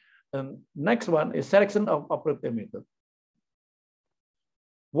 And next one is selection of appropriate method.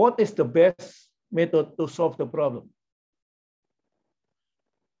 What is the best method to solve the problem?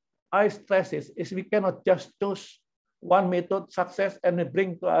 I stress is we cannot just choose one method success and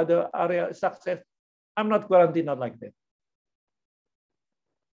bring to other area success. I'm not guaranteed not like that.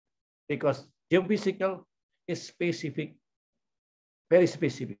 Because geophysical is specific, very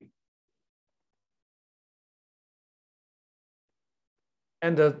specific.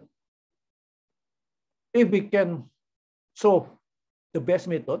 And if we can solve the best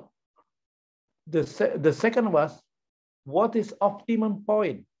method, the second was, what is optimum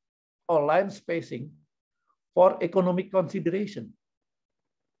point or line spacing for economic consideration?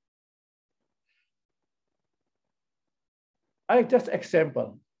 I just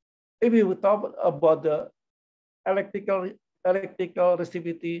example. If we talk about the electrical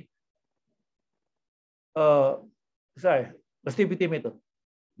resistivity, resistivity method,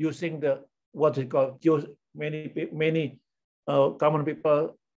 using the what we call many common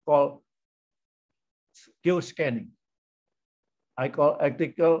people call geoscanning. I call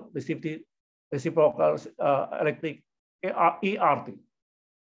electrical resistivity reciprocal electric ERT.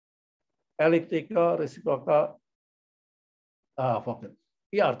 Electrical reciprocal focus.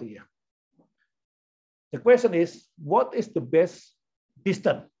 ERT. Yeah. The question is, what is the best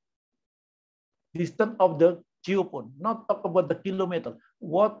distance? Distance of the geopone, not talk about the kilometer.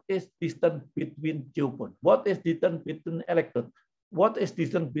 What is distance between geopone? What is distance between electrode? What is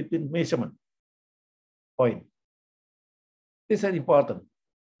distance between measurement point? This is important.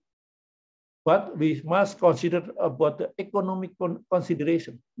 But we must consider about the economic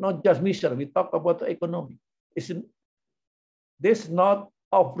consideration, not just measure. We talk about the economic. This is not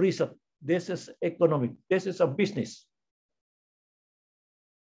of research. This is economic. This is a business.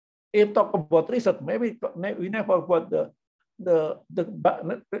 If talk about research, maybe we never about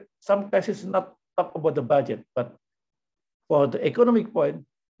some cases not talk about the budget, but for the economic point,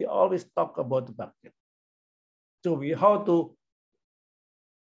 we always talk about the budget. So we how to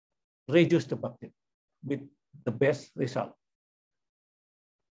reduce the budget with the best result.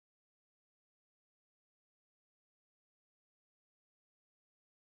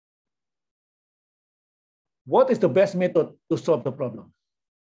 What is the best method to solve the problem?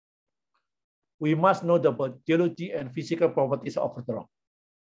 We must know the geology and physical properties of the rock,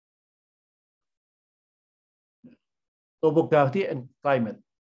 topography and climate.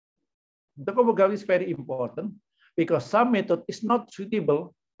 The topography is very important because some method is not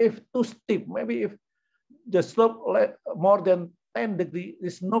suitable if too steep. Maybe if the slope more than 10 degrees,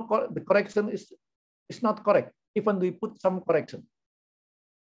 is no the correction is not correct. Even we put some correction.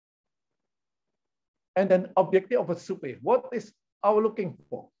 And then objective of a survey. What is our looking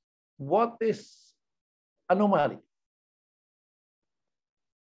for? What is anomaly?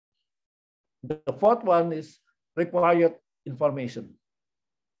 The fourth one is required information.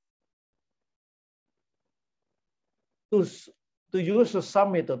 To use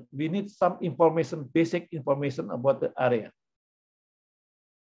some method, we need some information, basic information about the area.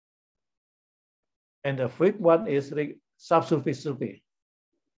 And the fifth one is subsurface survey.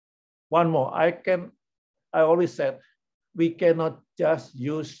 One more, I always said, we cannot just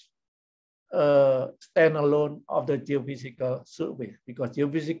use standalone of the geophysical survey because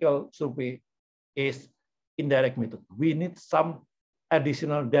geophysical survey is indirect method. We need some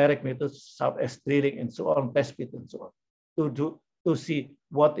additional direct methods, such as drilling and so on, test pit and so on, to see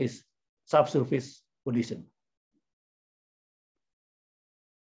what is subsurface condition.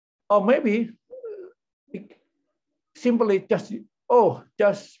 Or maybe simply just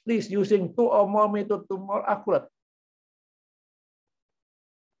please using 2 or more methods to more accurate.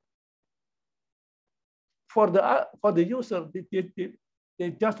 For the user,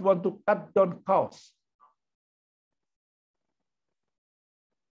 they just want to cut down costs.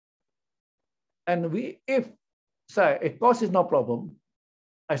 And if say a cost is no problem,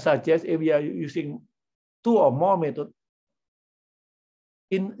 I suggest if we are using 2 or more methods,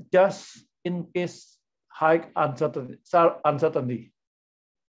 in case high uncertainty.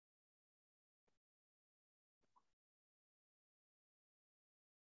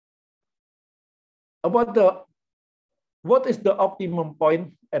 About what is the optimum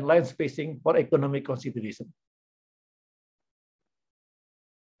point and line spacing for economic consideration?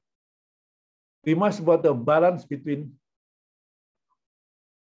 We must about the balance between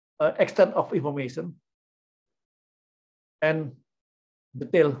extent of information and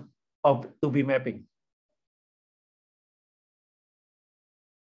detail of to-be mapping.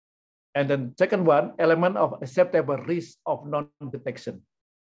 And then second one, element of acceptable risk of non-detection.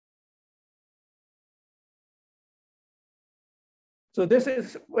 So this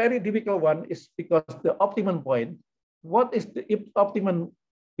is very difficult one is because the optimum point, what is the optimum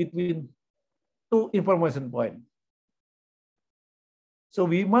between 2 information points? So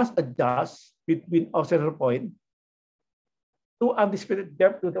we must adjust between observer point to anticipate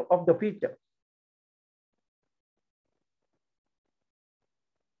depth of the feature.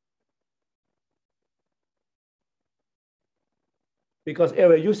 Because if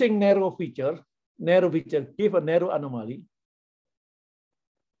we're using narrow feature give a narrow anomaly.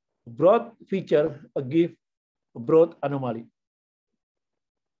 Broad feature give a broad anomaly.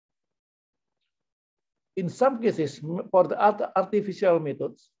 In some cases, for the artificial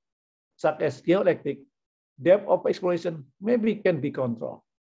methods, such as geoelectric, depth of exploration maybe can be controlled,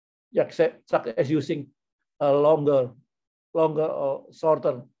 such as using a longer or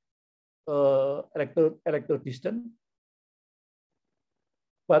shorter electrode distance.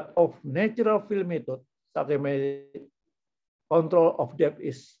 But of natural field method, such as control of depth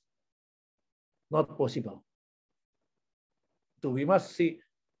is not possible. So we must see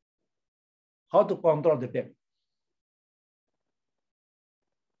how to control the depth.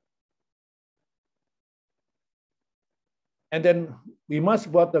 And then we must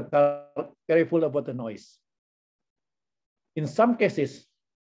be careful about the noise. In some cases,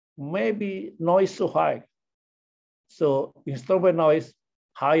 maybe noise so high, so instrument noise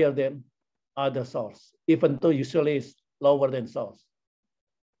higher than other source, even though usually it's lower than source.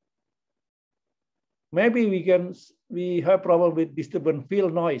 Maybe we have problem with disturbance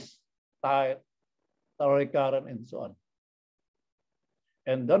field noise, tire current, and so on.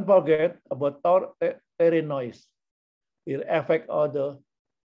 And don't forget about terrain noise. It affects all the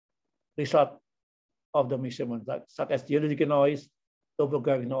result of the measurement, such as geological noise,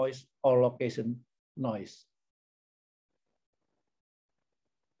 topographic noise, or location noise.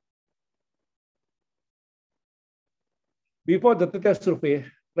 Before the detailed survey,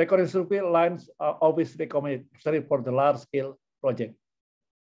 recurrent survey lines are always recommended, especially for the large-scale project,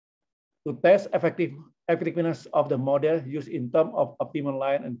 to test effectiveness of the model used in terms of optimal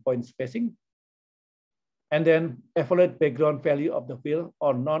line and point spacing, and then evaluate background value of the field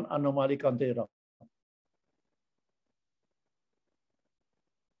or non-anomaly counted rock.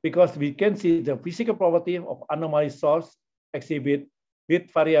 Because we can see the physical property of anomaly source exhibit with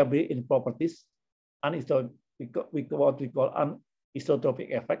variability in properties, what we call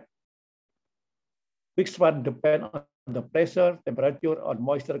anisotropic effect, which one depend on the pressure, temperature, or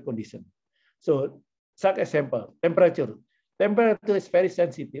moisture condition. So, such example, temperature. Temperature is very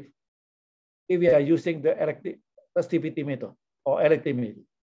sensitive if we are using the resistivity method or electric method.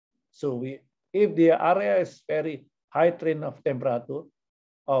 So if the area is very high trend of temperature,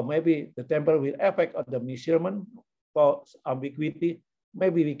 or maybe the temperature will affect on the measurement for ambiguity,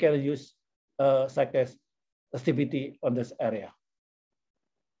 maybe we can use such as resistivity on this area.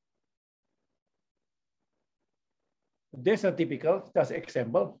 This is a typical, just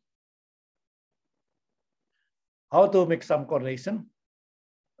example, how to make some correlation.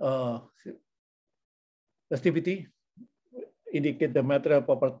 Resistivity indicate the material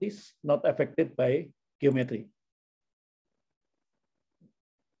properties not affected by geometry.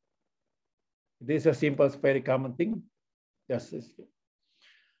 This is a simple, very common thing. Just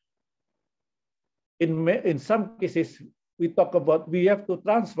in some cases, we talk about we have to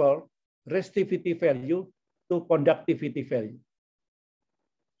transfer resistivity value to conductivity value.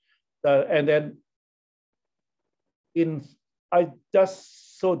 And then I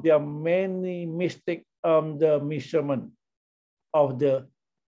just saw there are many mistakes on the measurement of the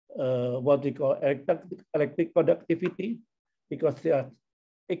what we call electric conductivity, because there are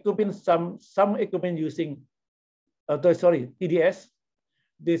equipment, some equipment using TDS.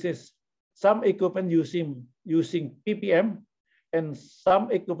 This is some equipment using ppm and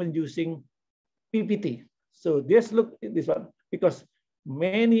some equipment using ppt. So let's look at this one, because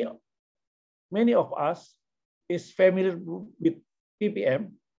many of us is familiar with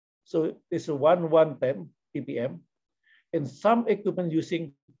ppm. So it's 110 ppm, and some equipment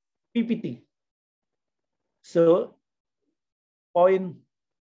using ppt. So 0.10.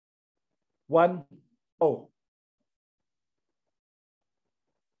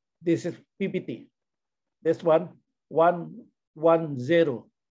 This is ppt. This one 110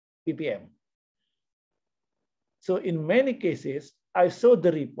 ppm. So in many cases, I saw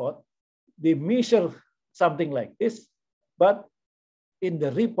the report, they measure something like this, but in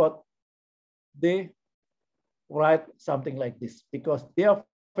the report, they write something like this because they are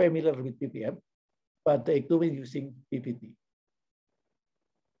familiar with ppm, but the equipment using ppt.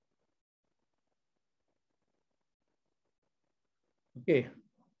 Okay,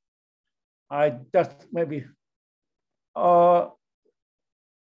 I just maybe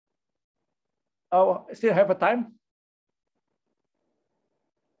still have a time?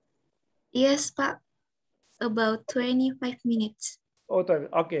 Yes, Pak. About 25 minutes. Oh,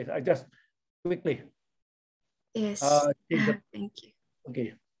 okay. I just quickly. Yes. Thank you.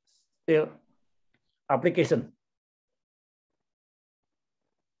 Okay. Still application.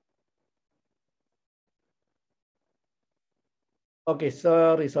 Okay.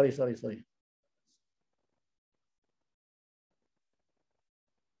 Sorry.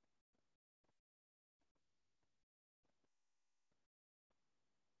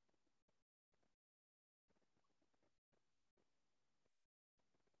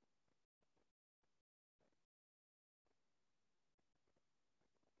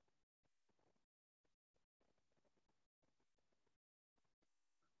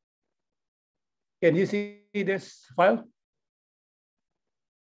 Can you see this file?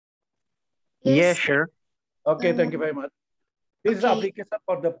 Yes. Yeah, sure. Okay, thank you very much. This is application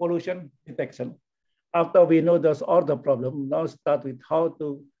for the pollution detection. After we know those all the problem, now start with how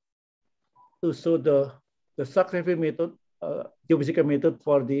to show the successful method, geophysical method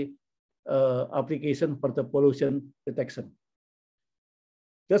for the application for the pollution detection.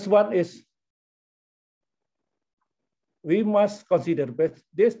 This one is, we must consider that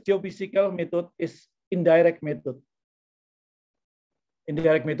this geophysical method is indirect method.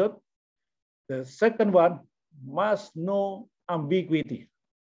 Indirect method. The second one must no ambiguity.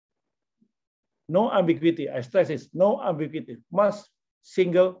 No ambiguity. I stress this, no ambiguity. Must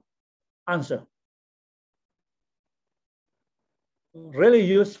single answer. Really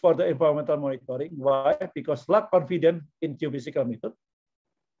used for the environmental monitoring. Why? Because lack confidence in geophysical method.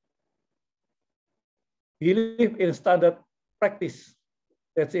 we live in standard practice,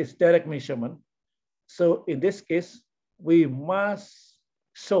 that is direct measurement. So in this case, we must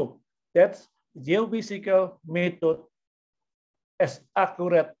show that geophysical method as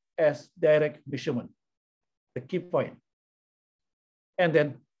accurate as direct measurement, the key point. And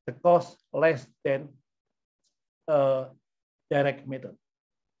then the cost less than direct method.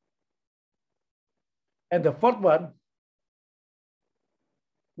 And the fourth one,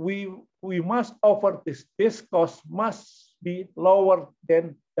 we must offer this cost must be lower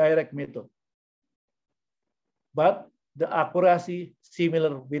than direct method, but the accuracy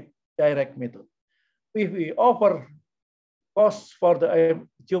similar with direct method. If we offer costs for the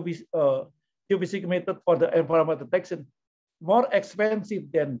geophysical method for the environmental detection more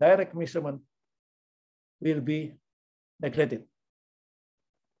expensive than direct measurement, will be neglected.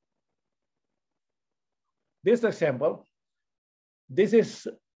 This example, this is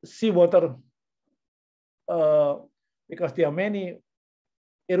seawater because there are many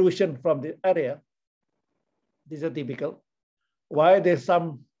erosion from the area. These are typical. Why there's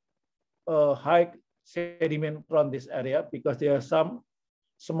some high sediment from this area? Because there are some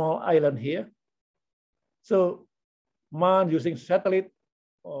small island here. So man using satellite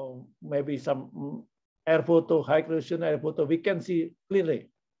or maybe some air photo, high resolution air photo, we can see clearly.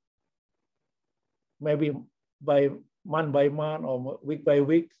 Maybe by month or week by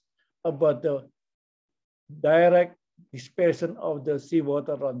week about the direct dispersion of the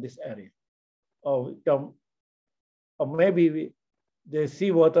seawater on this area. Or maybe the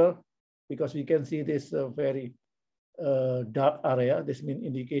seawater, because we can see this very dark area, this means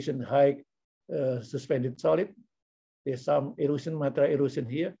indication high suspended solid. There's some erosion, material erosion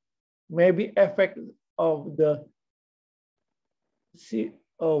here. Maybe effect of the sea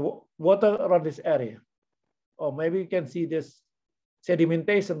water around this area. Or maybe you can see this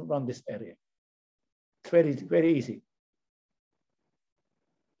sedimentation around this area. It's very, very easy.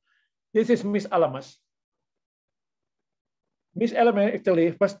 This is Miss Alamas. Miss Alamas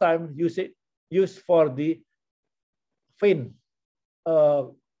actually first time used for the fin,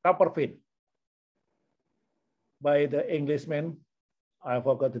 copper fin, by the Englishman, I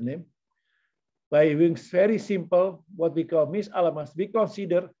forgot the name. By using very simple, what we call Miss Alamas, we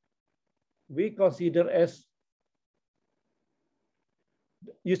consider as,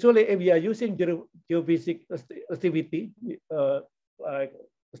 usually if we are using geophysical activity, like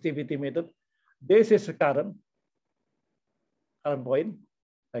activity method, this is a current point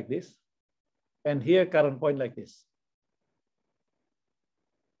like this, and here current point like this.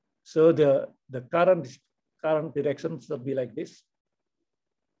 So the current direction should be like this.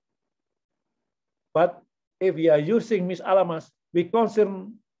 But if we are using Miss Alamas, we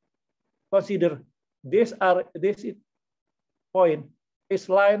consider this point is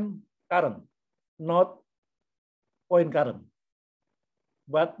line current, not point current,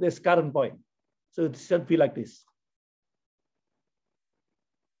 but this current point. So it should be like this.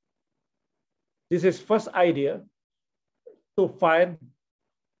 This is first idea to find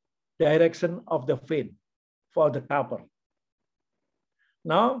direction of the fin for the copper.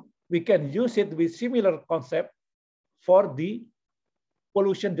 Now we can use it with similar concept for the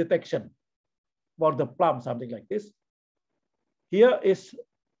pollution detection for the plum, something like this. Here is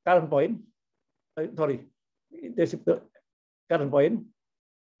current point. Sorry, this is the current point.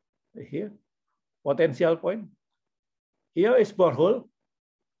 Here, potential point. Here is borehole.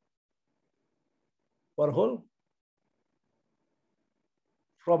 Borehole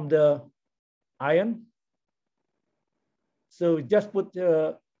from the iron. So just put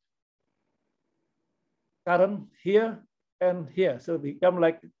current here and here. So it become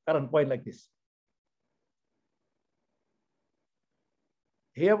like current point like this.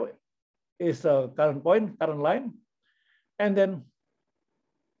 Here is a current point, current line. And then,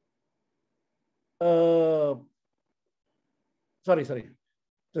 sorry.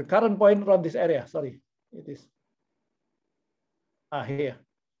 The current point around this area, sorry, it is here.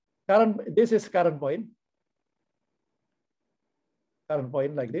 This is current point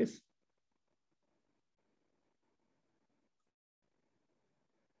like this.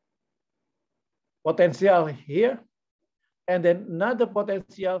 Potential here, and then another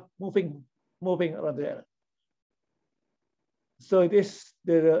potential moving around there. So it is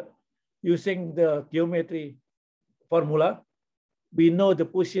using the geometry formula. We know the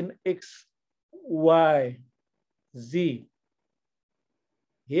position X, Y, Z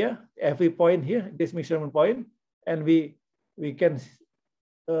here, every point here, this measurement point, and we can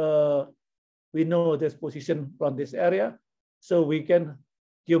we know this position from this area, so we can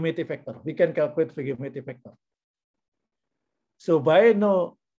geometry factor. We can calculate the geometry factor. So by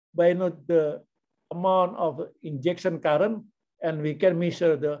know the amount of injection current, and we can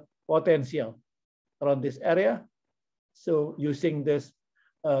measure the potential around this area. So using this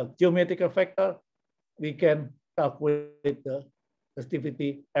geometrical factor, we can calculate the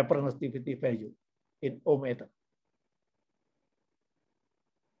resistivity, apparent resistivity value in ohm meter.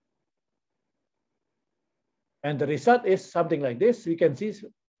 And the result is something like this. We can see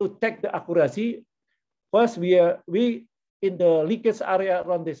to check the accuracy. First, we in the leakage area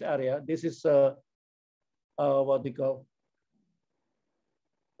around this area. This is what we call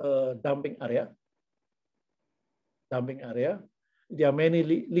dumping area. Dumping area. There are many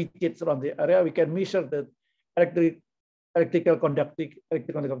leakages around the area. We can measure the electrical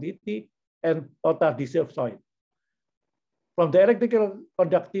conductivity and total dissolved soil. From the electrical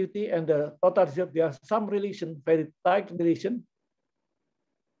conductivity and the total dissolved, there are some relation, very tight relation.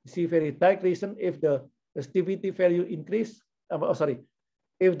 You see very tight relation if the resistivity value increase.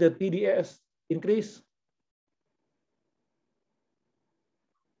 If the TDS increase,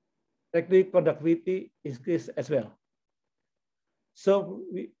 electric conductivity increase as well. So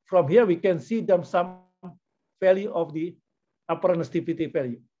from here we can see some value of the apparent resistivity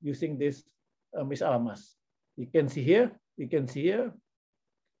value using this misalignment. You can see here. You can see here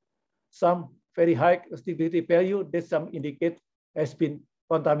some very high resistivity value that some indicate has been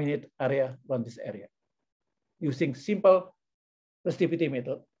contaminated area around this area using simple resistivity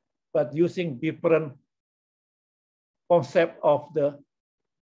method, but using different concept of the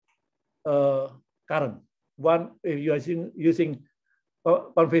current. One, if you are using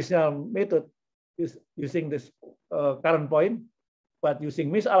conventional method, is using this current point, but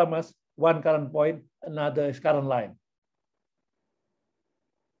using misalignment, one current point, another is current line.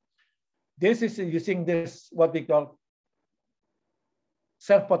 This is using this what we call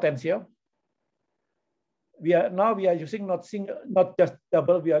self potential. We are using not just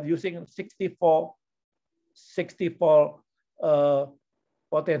double. We are using 64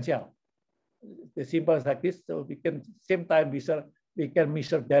 potential. The simple is like this. So we can same time measure. We can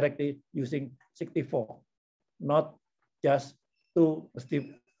measure directly using 64, not just 2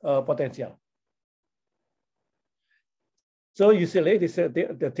 potential. So usually this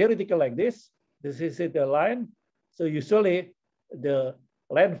the theoretical like this. This is the line. So usually the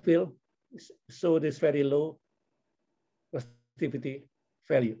landfill show this very low resistivity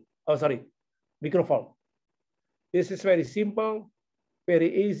value. Oh, sorry, microvolt. This is very simple,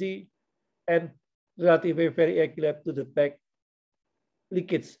 very easy, and relatively very accurate to detect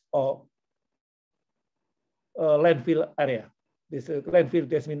leakage or landfill area. This landfill,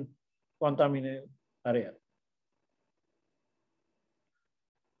 that means contaminated area.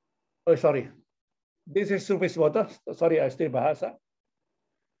 Oh, sorry. This is surface water. Sorry, I still bahasa.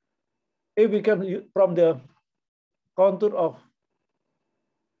 If we can, from the contour of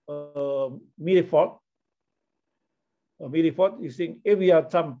millivolt using, if we have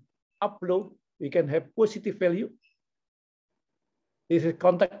some upload, we can have positive value. This is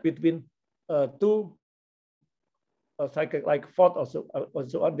contact between two cycle like fault also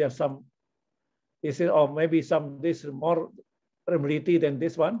on. There's some, this is, or maybe some, this is more permeability than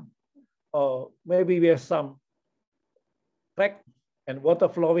this one, or maybe we have some crack and water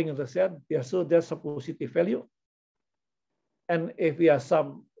flowing in the cell. So there's a positive value. And if we have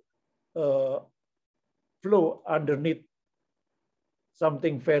some flow underneath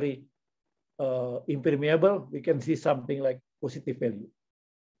something very impermeable, we can see something like positive value.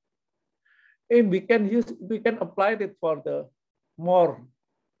 And we can apply it for the more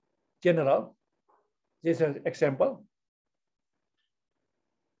general. This is an example.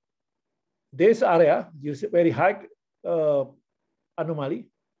 This area uses very high anomaly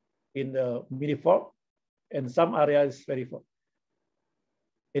in the millivolt, and some areas very low.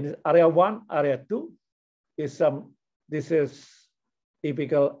 In area 1, area 2 is some. This is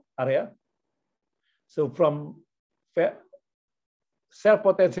typical area. So from self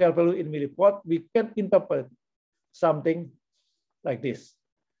potential value in millivolt, we can interpret something like this.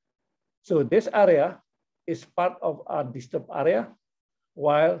 So this area is part of a disturbed area,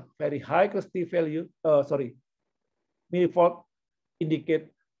 while very high resistivity value, millivolt indicate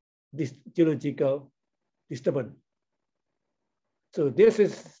this geological disturbance. So this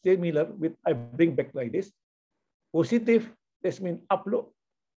is similar with, I bring back like this. Positive, this means upload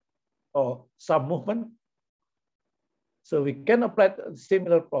or some movement. So we can apply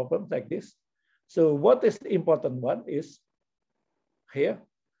similar problems like this. So what is the important one is here.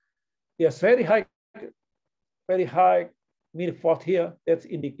 There's very high millivolt here. That's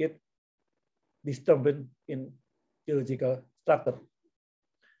indicate disturbance in geological structure.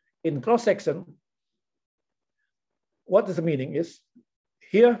 In cross section, what is the meaning is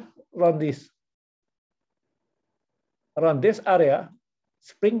here around this around this area,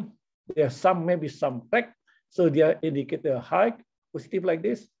 spring, there are some, maybe some crack. So they indicate a high, positive like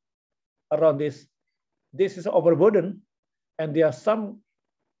this. Around this is overburden, and there are some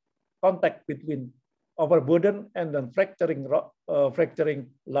contact between overburden and then fracturing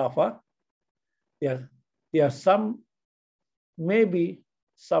lava. There are some, maybe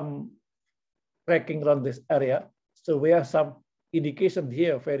some cracking around this area. So we have some indication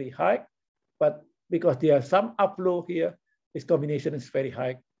here very high, but because there are some upflow here, this combination is very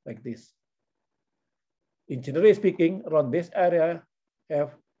high like this. In generally speaking, around this area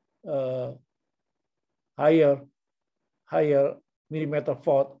have higher millimeter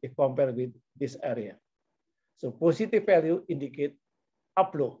fault if compared with this area. So positive value indicate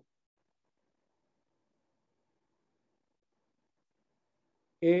upflow.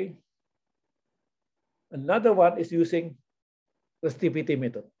 Okay. Another one is using resistivity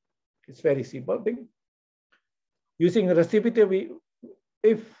method. It's very simple thing. Using resistivity,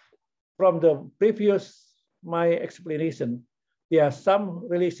 if from the previous my explanation, there are some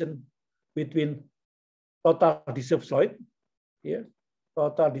relation between total dissolved solid,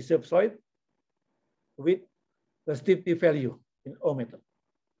 total dissolved solid with resistivity value in ohmmeter.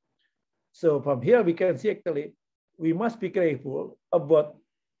 So from here we can see actually we must be careful about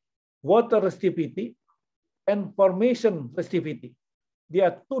water resistivity and formation resistivity. They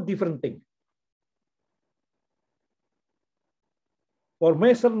are two different things.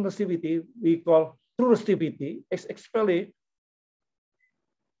 Formation resistivity we call true resistivity, is actually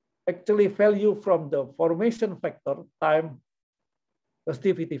value from the formation factor time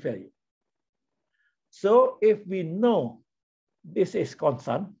resistivity value. So if we know this is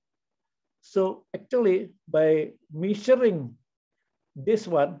constant, so actually by measuring this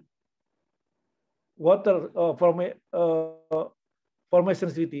one, water formation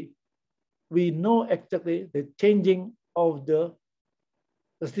resistivity, we know actually the changing of the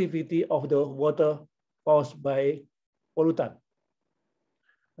resistivity of the water caused by pollutant.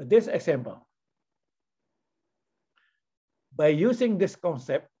 This example, by using this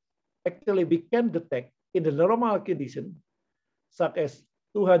concept, actually we can detect in the normal condition, such as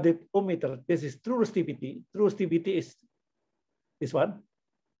 200 ohm meter, this is true resistivity. True resistivity is this one,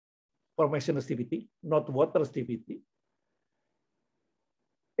 formation resistivity, not water resistivity.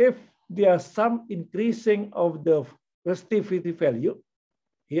 If there are some increasing of the resistivity value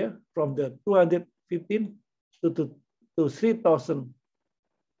here from the 215 to 3000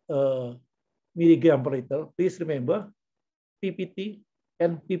 milligram per liter, please remember PPT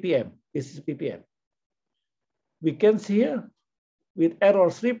and ppm. This is ppm. We can see here with error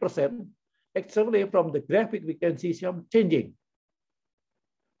 3%, actually from the graphic we can see some changing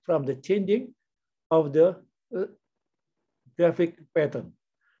from the changing of the graphic pattern.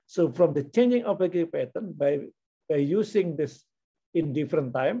 So from the changing of the graphic pattern, by using this in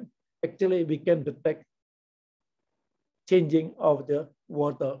different time, actually we can detect changing of the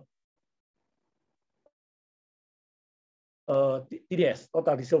water TDS,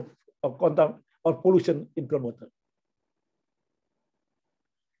 total dissolved of contact or pollution in groundwater.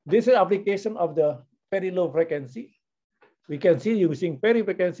 This is application of the very low frequency. We can see using very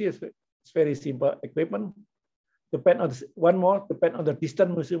frequency is very simple equipment. Depend on one more, depend on the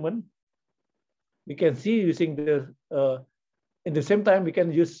distance measurement. We can see using the in the same time we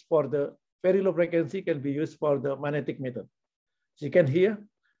can use for the very low frequency can be used for the magnetic method. So you can hear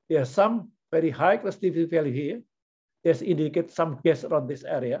there are some very high resistivity value here. This indicates some gas around this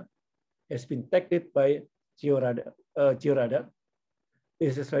area has been detected by georadar.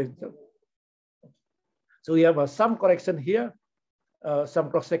 This is very, so we have some correction here, some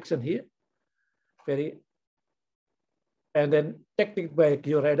cross section here, and then detected by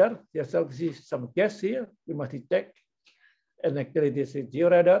georadar. There's see some gas here. We must detect, and actually this is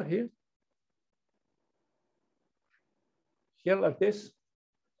georadar here. Here like this.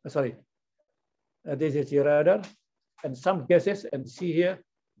 Sorry, this is georadar, and some gases. And see here,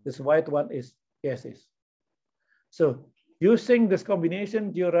 this white one is gases. So using this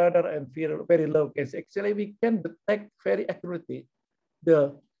combination georadar and very low gas, actually we can detect very accurately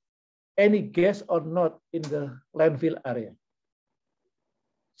the any gas or not in the landfill area.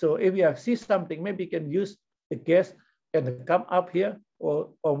 So if we see something, maybe we can use the gas can come up here,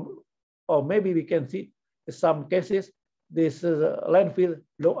 or maybe we can see some cases this landfill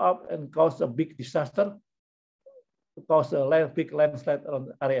blow up and cause a big disaster, cause a big landslide around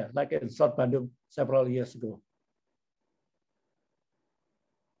the area, like in South Bandung several years ago.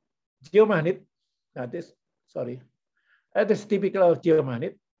 Geomagnet, this typical of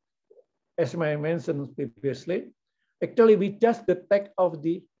geomagnet. As I mentioned previously, actually we just detect of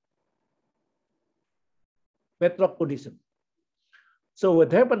the bedrock condition. So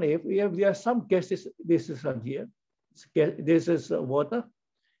what happened if there are some gases, this is on here, this is water,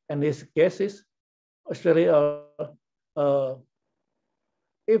 and this gases, especially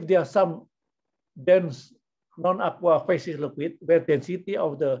if there are some dense non-aqua phase liquid where density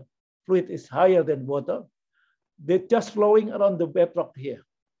of the fluid is higher than water, they're just flowing around the bedrock here.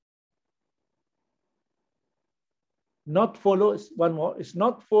 Not follow, one more, it's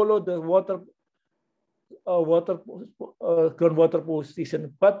not follow the groundwater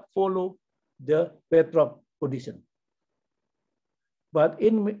position, but follow the bedrock condition. But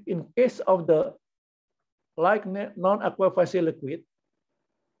in case of the like non-aqua phase liquid,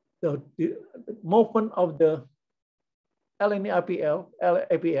 the movement of the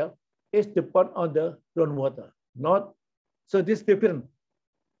LNAPL is depend on the groundwater. Not so this different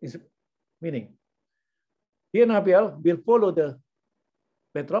is meaning. DNAPL will follow the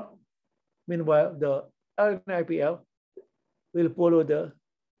bedrock. Meanwhile, the LNAPL will follow the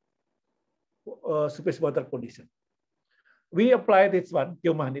surface water condition. We apply this one,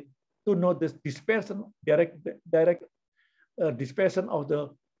 geomagnet, to know this dispersion, direct dispersion of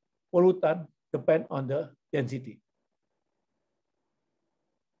the pollutant depend on the density.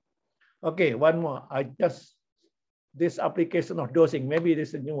 Okay, one more. This application of dosing, maybe this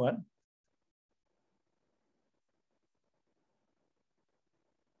is a new one.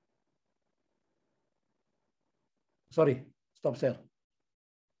 Sorry, stop share.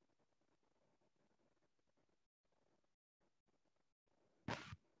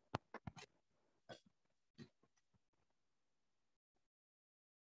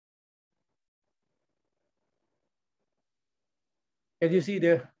 Can you see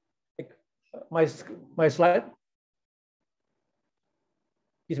my slide?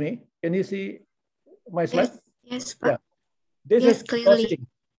 Excuse me. Can you see my slide? Yes, yeah. This yes, is clearly. dosing.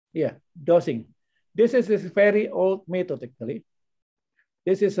 Yeah, dosing. This is a very old method actually.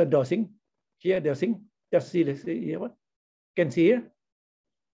 This is a dosing. Here dosing. Just see this here. Can see here.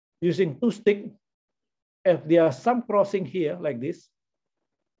 Using two sticks. If there are some crossing here like this,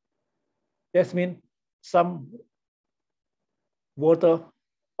 that means some water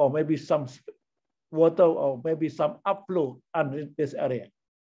or maybe some water or maybe some upflow under this area.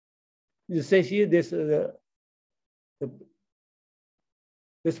 You say here this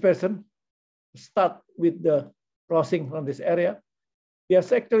person start with the crossing from this area.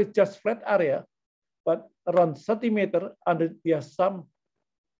 There's actually just flat area, but around 30 meters under there's some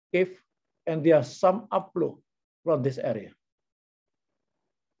cave and there's some upflow from this area.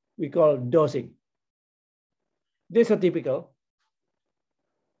 We call dosing. This is typical.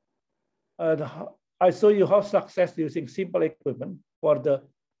 I show you how success using simple equipment for the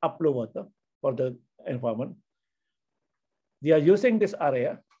upflow water for the environment. They are using this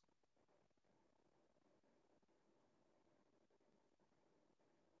area.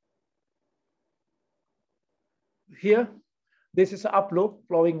 Here, this is upflow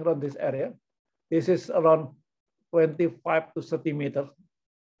flowing around this area. This is around 25 to 30 meters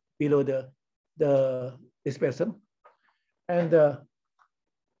below the dispersion. And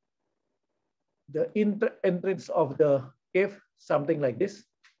the entrance of the cave, something like this.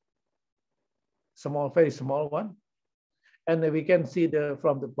 Small, very small one. And we can see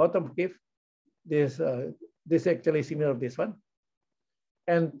from the bottom cave, this actually similar to this one.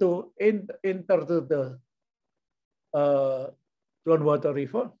 And to enter to the groundwater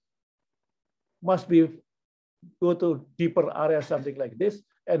river, must be go to deeper area, something like this.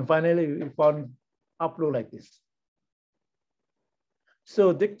 And finally, we found upflow like this.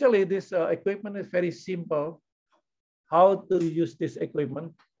 So actually, this equipment is very simple. How to use this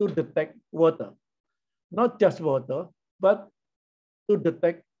equipment to detect water, not just water, but to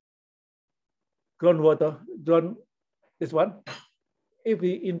detect groundwater. This one, if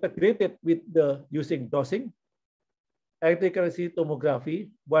we integrate it with the using dosing, accuracy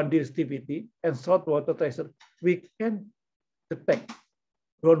tomography, 1D resistivity, and saltwater tracer, we can detect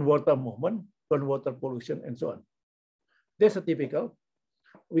groundwater movement, groundwater pollution, and so on. That's a typical.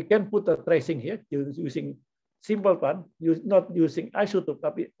 We can put a tracing here using simple one, not using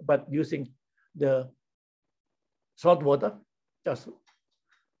isotope, but using the salt water, just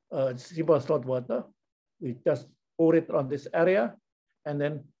simple salt water. We just pour it on this area, and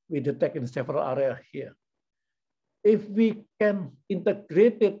then we detect in several areas here. If we can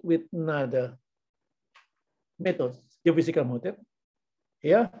integrate it with another method, geophysical method,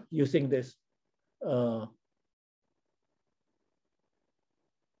 here using this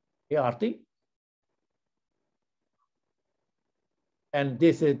ART, and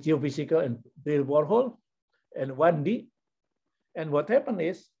this is geophysical and drill borehole, and 1D. And what happened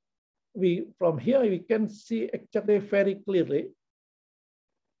is from here we can see actually very clearly.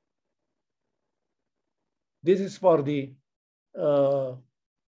 This is for the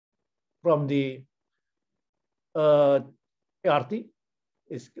from the ART.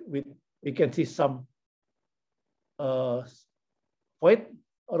 We can see some void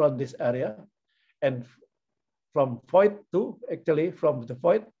around this area, and from void to actually from the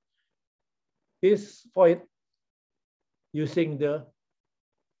void, this void using the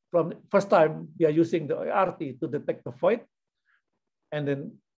from first time we are using the ART to detect the void, and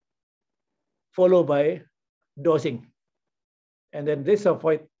then followed by dosing, and then this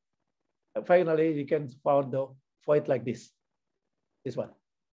void. Finally, you can find the void like this one.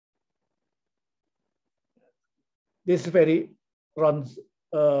 This is very runs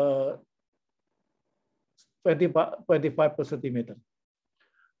 25 per centimeter.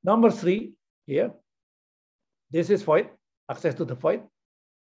 Number 3 here. This is void, access to the void.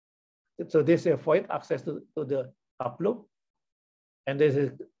 So this is a void, access to the upload, and this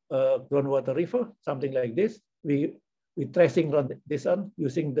is groundwater river, something like this. We tracing on this one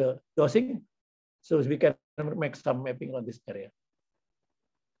using the dosing, so we can make some mapping on this area.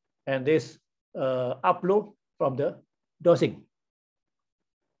 And this upload from the dosing.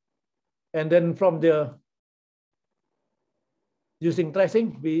 And then from the using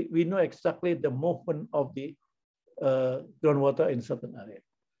tracing, we know exactly the movement of the groundwater in certain area.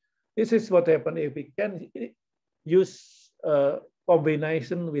 This is what happens if we can use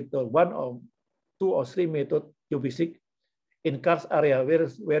combination with the 1 or 2 or 3 method geophysics in karst area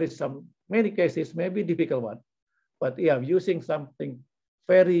where is some many cases may be difficult one, but yeah, using something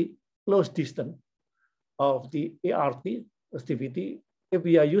very close distance of the ART resistivity. If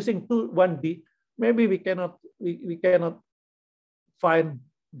we are using 1D, maybe we cannot find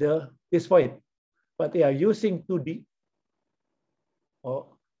this void, but they are using 2D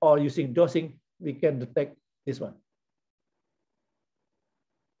or using dosing, we can detect this one.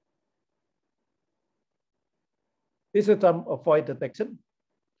 This is some void detection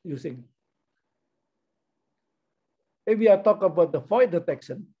using. If we are talking about the void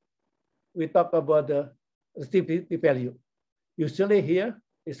detection, we talk about the resistivity value. Usually here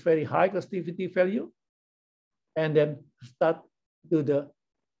is very high resistivity value, and then start to the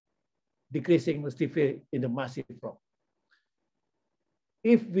decreasing resistivity in the massive rock.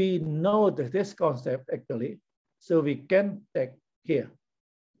 If we know this concept actually, so we can take here.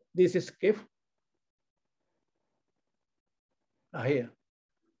 This is cave. Here.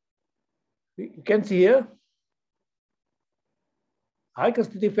 You can see here, high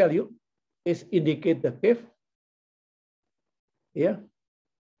resistivity value is indicate the cave. Here,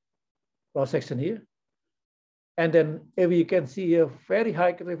 cross section here. And then if you can see a very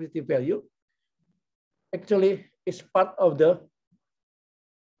high resistivity value, actually is part of the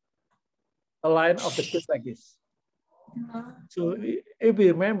line of the cave like this. So if we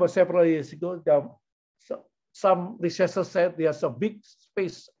remember several years ago, some researchers said there's a big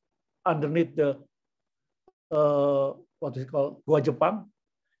space underneath the what is called Gua Jepang.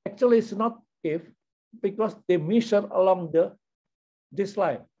 Actually, it's not cave because they measure along this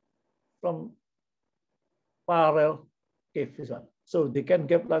line from parallel cave. So they can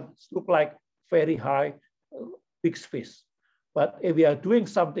get look like very high, big space. But if we are doing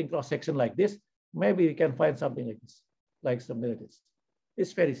something cross section like this, maybe we can find something like this, like something like this.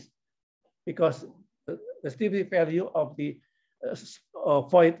 It's very because the resistivity value of the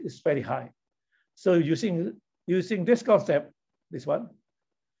void is very high. So using this concept, this one,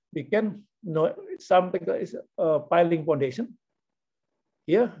 we can know something that is piling foundation.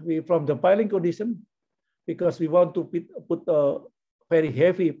 Here, from the piling condition, because we want to put a very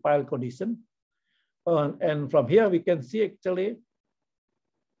heavy pile condition. And from here, we can see actually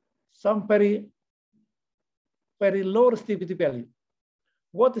some very, very low resistivity value.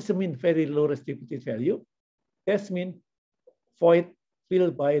 What does it mean, very low resistivity value? That means void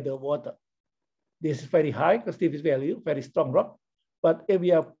filled by the water. This is very high resistivity value, very strong rock. But if we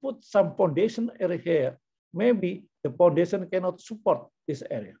have put some foundation area here, maybe the foundation cannot support this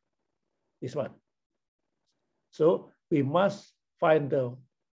area, this one. So we must find the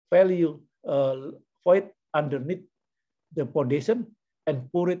value void underneath the foundation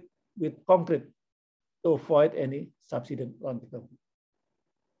and pour it with concrete to avoid any subsidence on the concrete.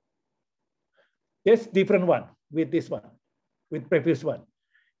 There's different one with this one, with previous one.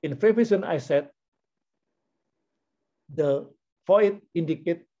 In previous one, I said the void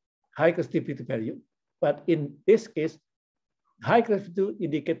indicate high resistivity value, but in this case, high resistivity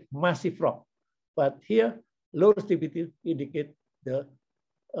indicate massive rock. But here, low resistivity indicate the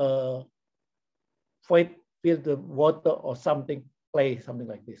void filled the water or something clay, something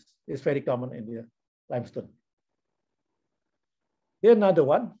like this. It's very common in the limestone. Then another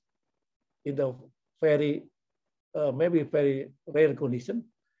one in the very, maybe very rare condition,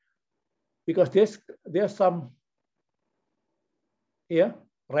 because there's some here,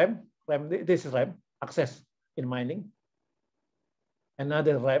 ramp, this is ramp, access in mining,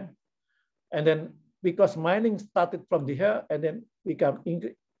 another ramp, and then because mining started from here and then become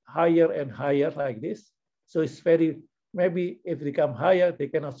higher and higher like this, so it's very, maybe if they become higher, they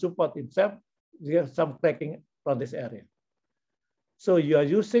cannot support itself, there's some cracking from this area. So you are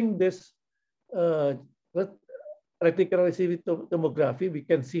using this reticular resistive tomography, we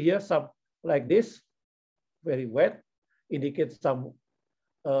can see here some like this, very wet, indicates some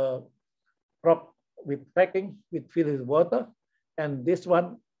rock with cracking, with filled with water, and this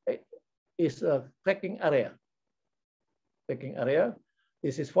one is a cracking area. Cracking area.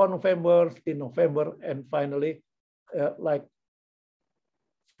 This is 4 November, 15 November, and finally, like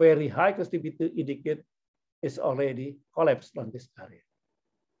very high contributor indicate is already collapsed on this area.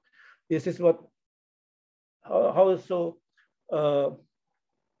 This is what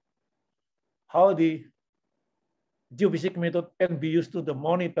how the geophysical method can be used to the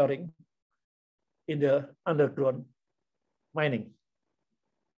monitoring in the underground mining.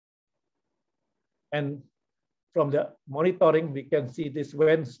 And from the monitoring, we can see this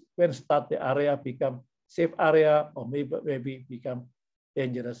when start the area become safe area or maybe become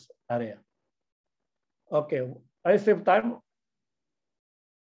dangerous area. Okay, I save time.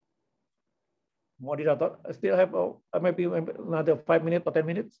 Moderator, I still have maybe another 5 minutes or 10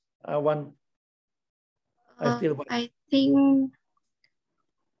 minutes. I think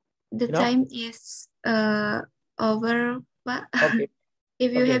the time is over, Pak. Okay.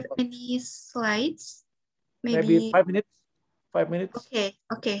 If you have any slides, maybe 5 minutes. 5 minutes.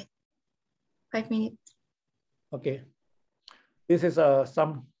 Okay. 5 minutes. Okay. This is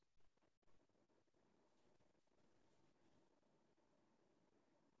some.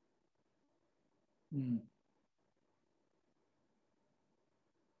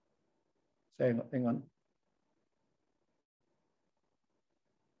 Hang on.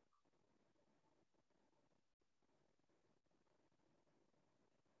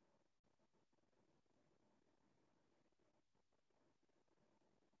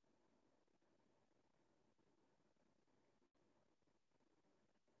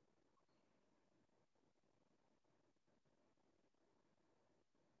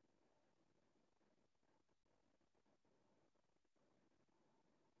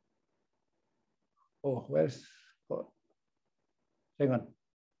 Oh, where's? Oh, hang on.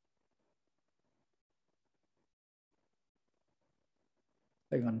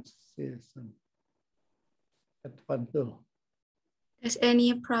 Hang on. Is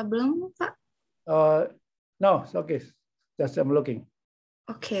any problem, Pak? No, it's okay. Just I'm looking.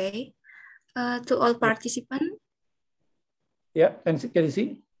 Okay. To all participants. Yeah, can you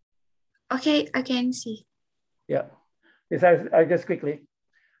see? Okay, I can see. Yeah. This I just quickly.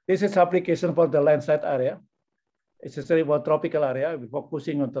 This is application for the landslide area. It's a more tropical area. We're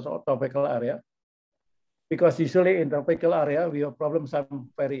focusing on the tropical area because usually in tropical area we have problems some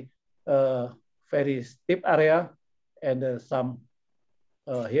very steep area and some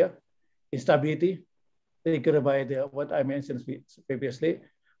here instability triggered by what I mentioned previously,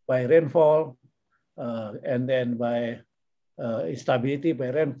 by rainfall and then by instability by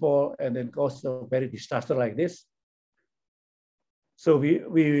rainfall, and then cause a very disaster like this. So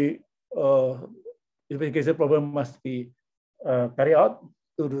investigation problem must be carried out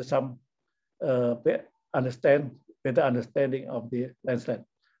to do some better understanding of the landslide,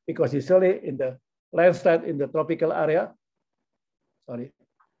 because usually in the landslide in the tropical area,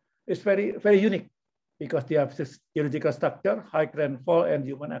 it's very unique because they have this geological structure, high rainfall, and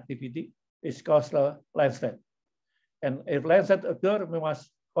human activity is caused a landslide. And if landslide occurs, we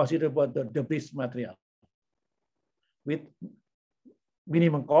must consider about the debris material with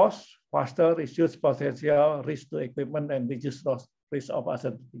minimum cost, faster, reduce potential risk to equipment, and reduce risk of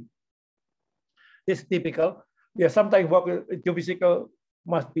uncertainty. This is typical. Yeah, sometimes geophysical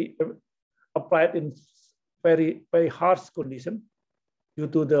must be applied in very harsh condition due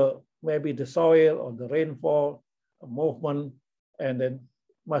to maybe the soil or the rainfall movement, and then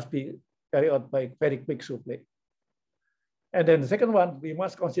must be carried out by very quick supply. And then the second one, we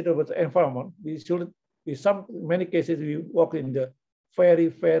must consider with the environment. We should, in many cases, we work in the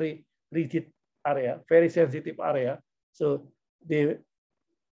very rigid area, very sensitive area. So they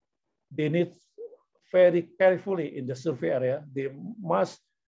need very carefully in the survey area. They must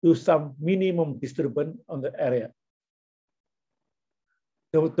do some minimum disturbance on the area.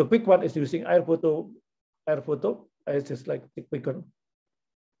 The quick one is using air photo I just like the quick one.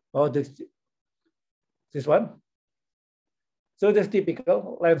 Oh, this one. So this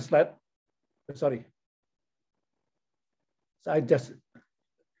typical landslide. Sorry. So this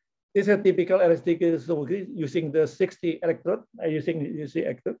is a typical elastic using the 60 electrode. Using UC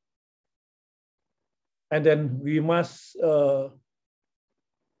electrode. And then we must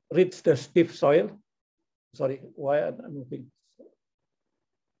reach the stiff soil. Sorry, why I'm moving?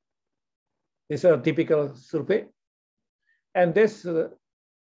 This is a typical survey. And this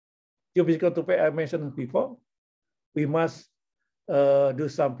geophysical survey I mentioned before, we must do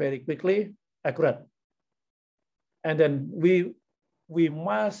some very quickly, accurate. And then we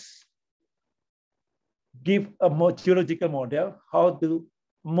must give a more geological model, how to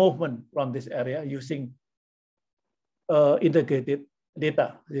movement from this area using integrated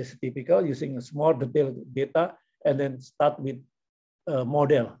data. This is typical using a small detailed data, and then start with a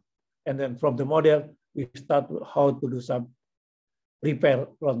model. And then from the model, we start how to do some repair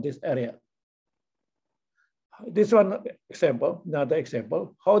from this area. This one example, another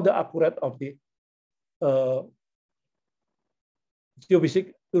example, how the accurate of the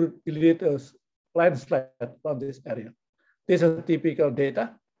geophysics to delete a landslide from this area. This is typical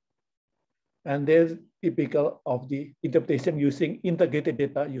data, and there's typical of the interpretation using integrated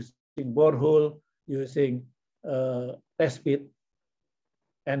data, using borehole, using test pit,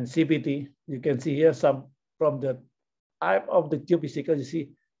 and CPT. You can see here some from the type of the geophysical, you see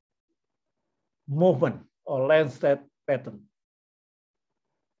movement or landslide pattern.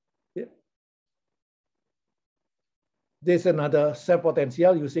 This is another self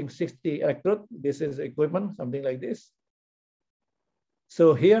potential using 60 electrode. This is equipment, something like this.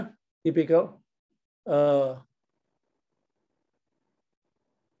 So here, typical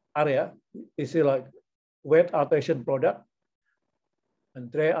area, this is like wet alteration product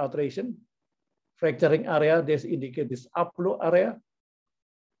and dry alteration. Fracturing area, this indicate this upflow area.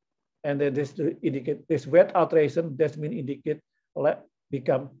 And then this indicate this wet alteration, this mean indicate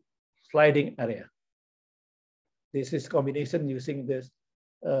become sliding area. This is combination using this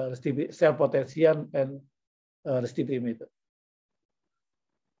self potential and restrictive method.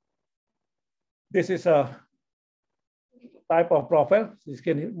 This is a type of profile. This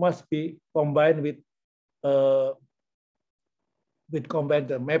must be combined with combined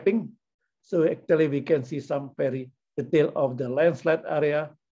the mapping. So actually we can see some very detail of the landslide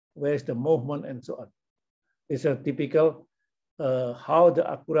area, where is the movement and so on. It's a typical how the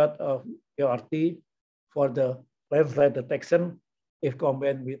accurate of ART for the landslide detection if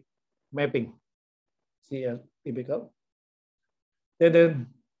combined with mapping. See a typical. Then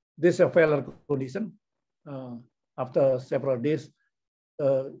this is a failure condition. After several days,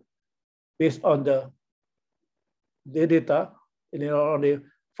 based on the data, only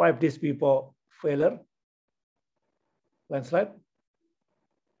 5 days before failure landslide,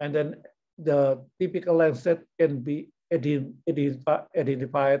 and then the typical landslide can be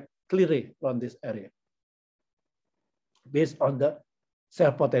identified clearly from this area based on the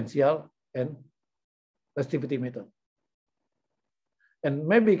self potential and resistivity method. And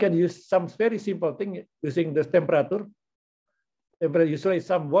maybe you can use some very simple thing using the temperature. Usually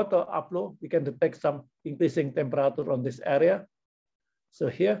some water upflow, we can detect some increasing temperature on this area. So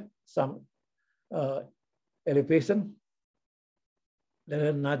here, some elevation, then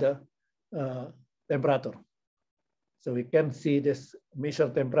another temperature. So we can see this measure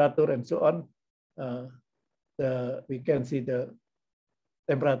temperature and so on. We can see the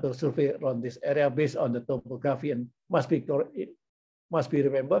temperature survey on this area based on the topography, and must be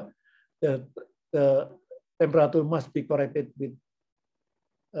remember the temperature must be corrected with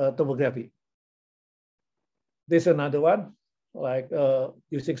topography. This is another one, like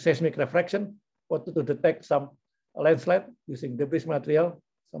using seismic refraction to detect some landslide using debris material,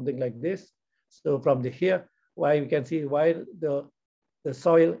 something like this. So from here, why we can see why the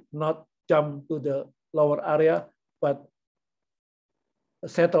soil not jump to the lower area, but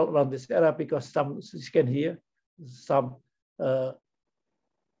settle around this area, because some, you can hear some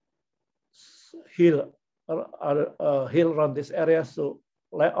hill around this area. So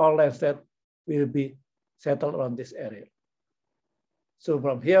all landslide will be settled around this area. So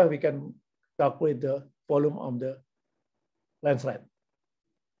from here, we can calculate the volume of the landslide.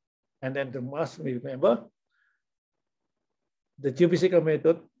 And then the must remember, the geophysical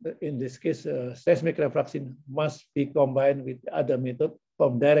method, in this case, seismic refraction, must be combined with other method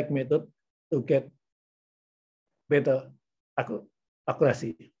from direct method to get better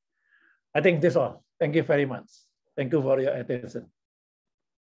accuracy. I think that's all. Thank you very much. Thank you for your attention.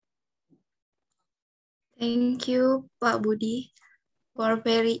 Thank you, Pak Budi, for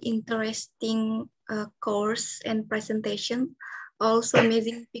very interesting course and presentation. Also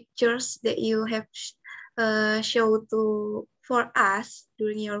amazing pictures that you have showed for us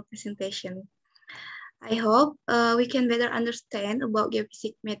during your presentation. I hope we can better understand about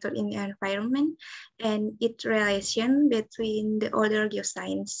geophysics method in the environment and its relation between the other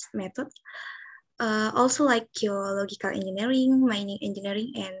geoscience methods. Also like geological engineering, mining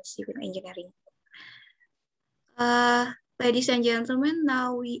engineering, and civil engineering. Ladies and gentlemen,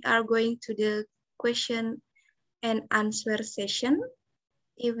 now we are going to the question and answer session.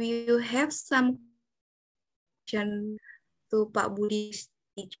 If you have some question to Pak Budi,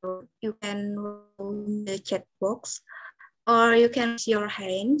 you can in the chat box, or you can raise your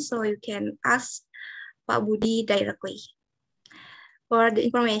hand so you can ask Pak Budi directly. For the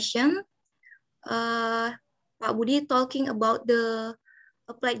information, Pak Budi talking about the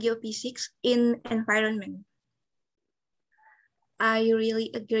applied geophysics in environment. I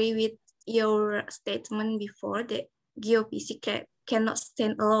really agree with your statement before that geophysics cannot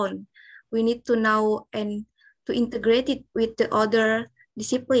stand alone. We need to know and to integrate it with the other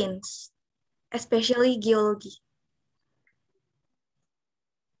disciplines, especially geology.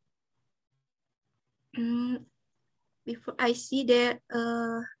 Before I see that,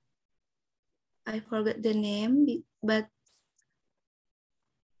 I forgot the name, but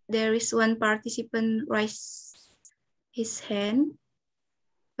there is one participant raise his hand,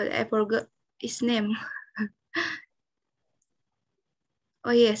 but I forgot his name.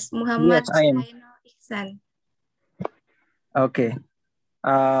 Oh yes, Muhammad Yes, I am. Zainal Ihsan. Okay.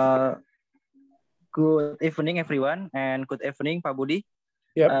 Good evening, everyone, and good evening, Pak Budi.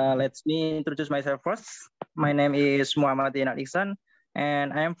 Yep. Let me introduce myself first. My name is Muhammad Zainal Ihsan,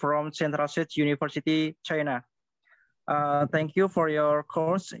 and I am from Central State University, China. Thank you for your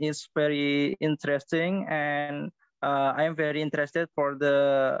course. It's very interesting, and I am very interested for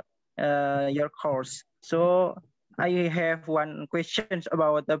your course. So I have one question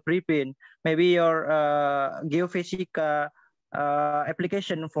about the briefing. Maybe your geophysical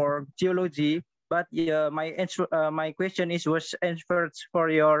application for geology, but my question was answered for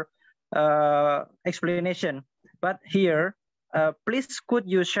your explanation. But here, please could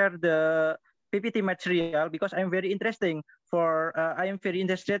you share the PPT material, because I'm very interested for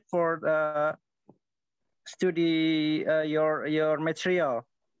study your material.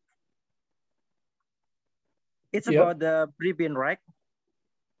 It's about the briefing, right?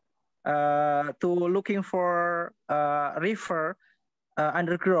 To looking for river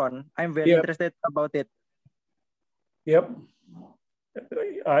underground. I'm very interested about it. Yep.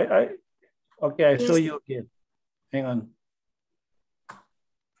 Okay, I saw you again. Hang on.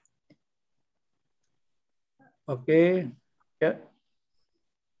 Okay. Yeah.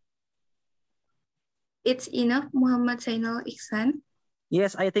 It's enough, Muhammad Zainal Ihsan.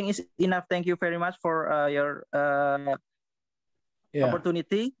 Yes, I think it's enough. Thank you very much for your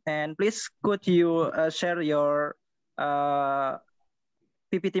opportunity. And please, could you share your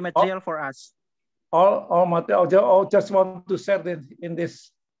PPT material for us? All material. I just want to share in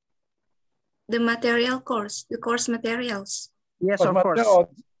this. The material course, the course materials. Yes, of course.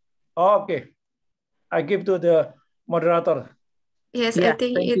 Okay. I give to the moderator. Yes, I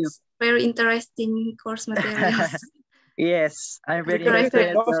think it's very interesting course materials. Yes, I'm very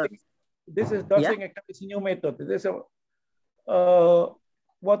interested. This is dosing a new method. This is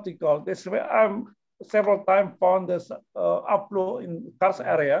what we call this. I'm several times found this upflow in karst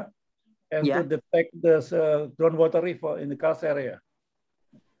area and to detect this groundwater river in the karst area.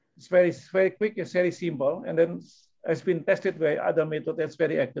 It's very quick. It's very simple, and then it's been tested by other methods. That's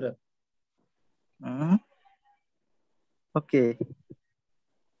very accurate. Okay.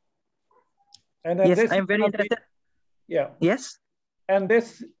 And then yes, I'm very interested. Yes. And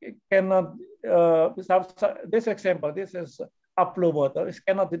this cannot, this example, this is upflow water. It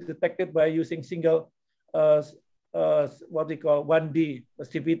cannot be detected by using single, what we call 1D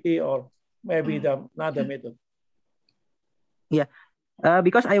CVT or maybe another method. Yeah,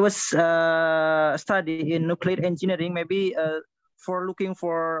 because I was studying in nuclear engineering, maybe for looking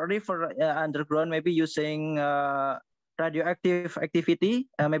for river underground, maybe using radioactive activity,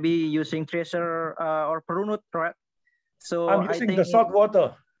 maybe using tracer or perunut, right? So I'm using the salt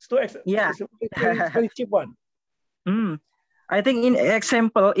water. It's a very cheap one. I think in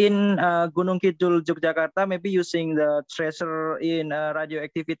example in Gunung Kidul, Yogyakarta, maybe using the tracer in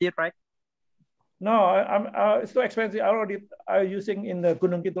radioactivity, right? No, it's too expensive. I'm using in the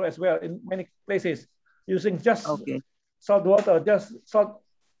Gunung Kidul as well in many places, using just salt water, just salt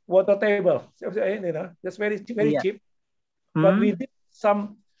water table. You know, that's very cheap. But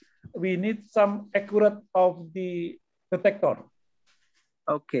we need some accurate of the detector.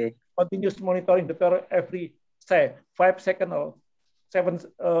 Okay. continuous monitoring the terror every, say, 5 seconds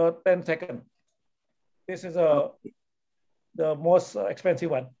or 10 seconds. This is the most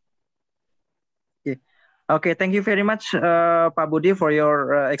expensive one. Okay, thank you very much, Pak Budi, for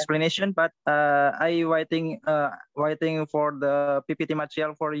your explanation. But I waiting for the PPT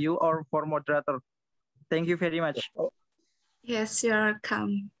material for you or for moderator. Thank you very much. Yes, you're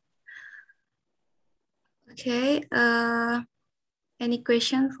welcome. Okay. Any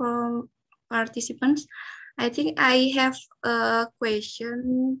question from participants? I think I have a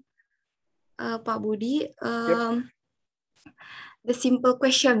question, Pak Budi. Yep. The simple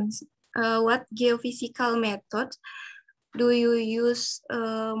questions. What geophysical method do you use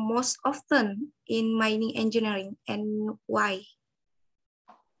most often in mining engineering and why?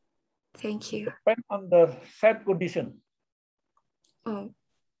 Thank you. Depend on the site condition. Oh.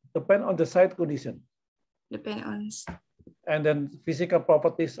 Depend on the site condition. Depend on. And then physical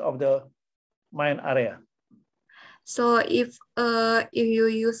properties of the mine area. So if you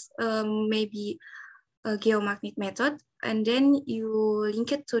use maybe a geomagnet method and then you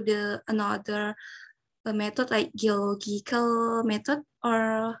link it to the another method like geological method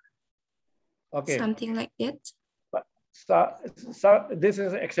or something like that. So this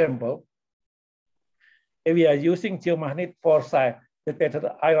is an example. If we are using geomagnet for detected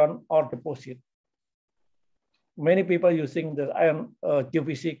iron ore deposit, many people using the iron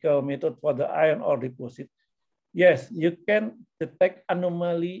geophysical method for the iron ore deposit. Yes, you can detect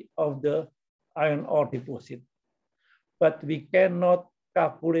anomaly of the iron ore deposit, but we cannot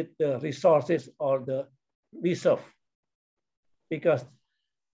calculate the resources or the reserve because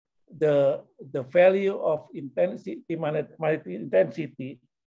the value of intensity, magnetic intensity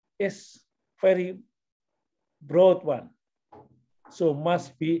is very broad one. So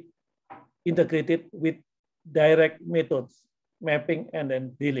must be integrated with direct methods, mapping and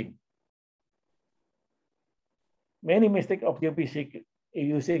then drilling. Many mistakes of geophysics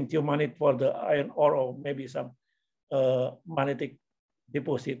using geomagnet for the iron ore or maybe some magnetic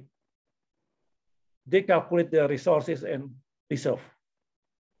deposit. They calculate the resources and reserve,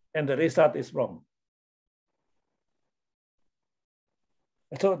 and the result is wrong.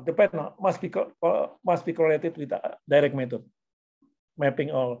 So depend on, must be correlated with the direct method,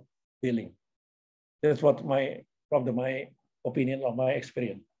 mapping or drilling. That's what my opinion or my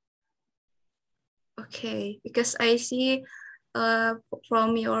experience. Okay, because I see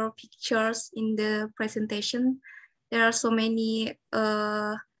from your pictures in the presentation, there are so many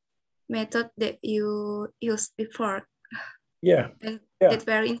methods that you used before. Yeah. That's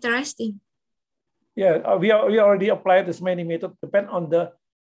very interesting. Yeah, we already applied this many methods, depend on the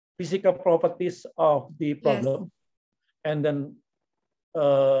physical properties of the problem, yes. And then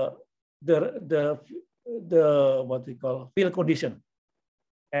the what we call field condition,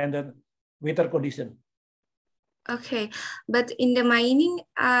 and then weather condition. Okay, but in the mining,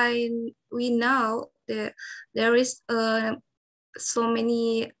 we know that there is so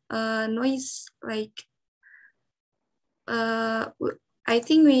many noise. Like, I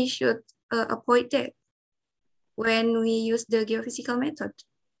think we should avoid that when we use the geophysical method.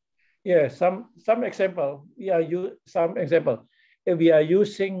 Yeah, some example. Some example. If we are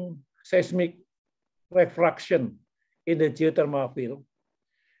using seismic refraction in the geothermal field,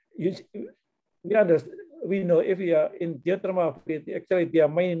 we know if we are in geothermal field, actually there are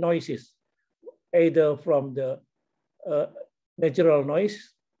many noises, either from the natural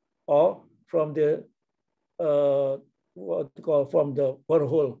noise or from the from the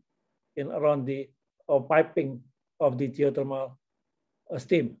borehole in around the piping of the geothermal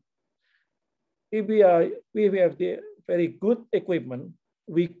steam. If we have the very good equipment,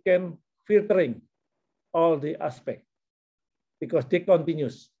 we can filtering all the aspects because they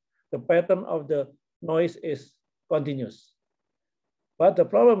continuous. The pattern of the noise is continuous. But the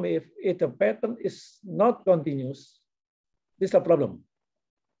problem if the pattern is not continuous, this is a problem.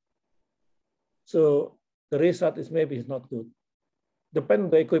 So the result is maybe is not good. Depend on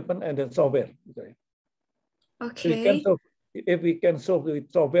the equipment and the software. Okay. If we can solve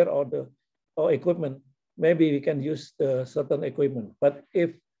with software or equipment, maybe we can use the certain equipment. But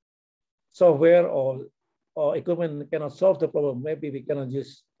if software or equipment cannot solve the problem, maybe we cannot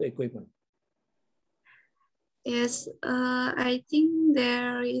use the equipment. Yes, I think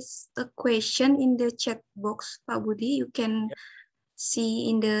there is a question in the chat box, Pak Budi. You can see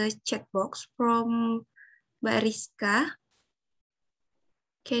in the chat box from Bariska.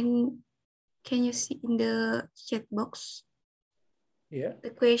 Can you see in the chat box? Yeah. The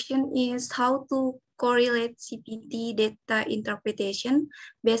question is how to correlate CPT data interpretation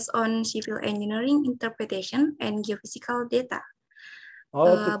based on civil engineering interpretation and geophysical data. How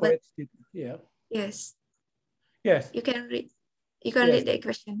to correct CPT, yeah. Yes. Yes. You can read. You can read the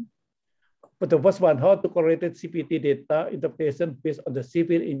question. But the first one, how to correct CPT data interpretation based on the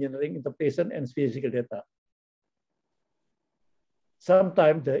civil engineering interpretation and physical data.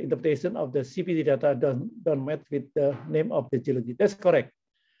 Sometimes the interpretation of the CPT data don't match with the name of the geology. That's correct,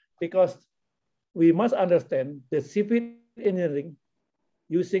 because we must understand the civil engineering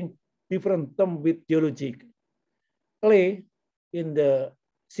using different term with geology. Clay in the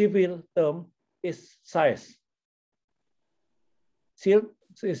civil term is size. Silt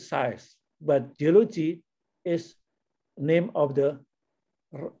is size, but geology is name of the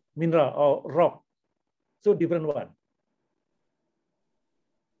mineral or rock. So different one.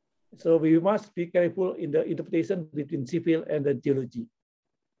 So we must be careful in the interpretation between civil and the geology.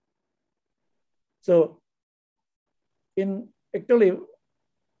 So actually,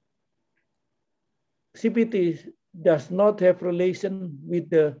 CPT does not have relation with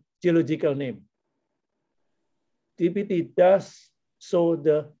the geological name. CPT does show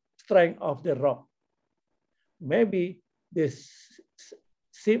the strength of the rock. Maybe this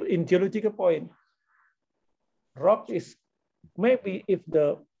in geological point, rock is maybe if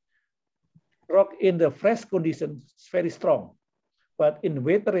the rock in the fresh condition is very strong, but in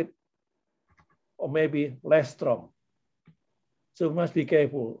weathered or maybe less strong. So we must be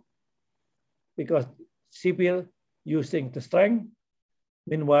careful because civil using the strength,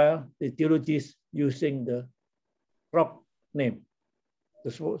 meanwhile the geologists using the rock name.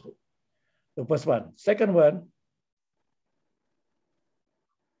 The first one. Second one,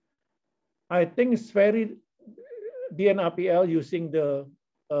 I think it's very DNRPL using the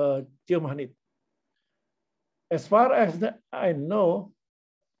geomagnet. As far as I know,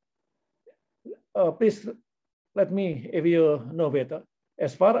 please let me, if you know better.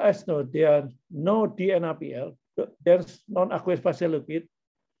 As far as I know, there are no DNRPL. There's non-aqueous partial liquid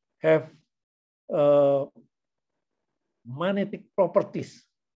have magnetic properties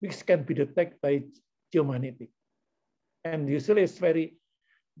which can be detected by geomagnetic. And usually it's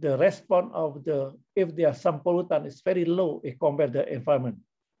the response of if there are some pollutant is very low if compared to the environment.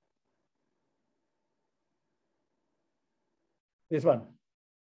 This one.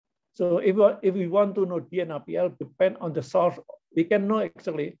 So if we want to know DNRPL, depend on the source. We can know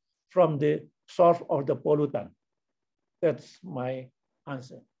actually from the source of the pollutant. That's my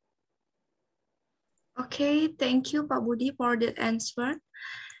answer. Okay, thank you, Pak Budi, for the answer.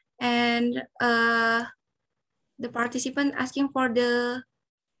 And the participant asking for the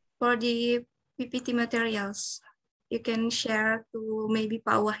PPT materials. You can share to maybe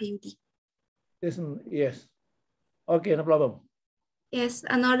Pak Wahyudi. Yes. Okay, no problem. Yes,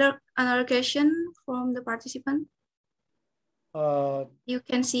 another question from the participant. You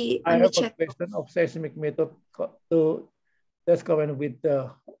can see I on have the chat. a question of seismic method that's comment with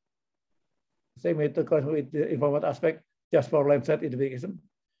the same method with the information aspect just for landsat identification.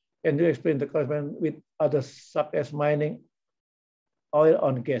 Can you explain the correspondence with others such as mining, oil,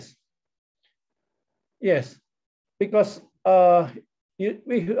 and gas? Yes, because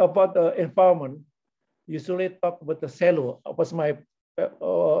about the environment, usually talk about the shallow. Was my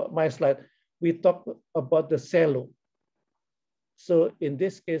slide. We talk about the shallow. So in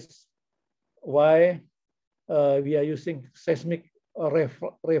this case, why we are using seismic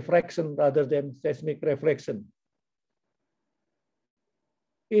refraction rather than seismic reflection?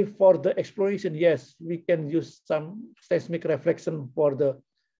 If for the exploration, yes, we can use some seismic reflection for the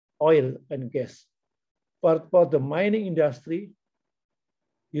oil and gas. But for the mining industry,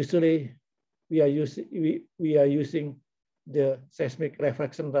 usually we are using the seismic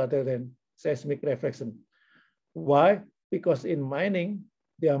reflection rather than seismic reflection. Why? Because in mining,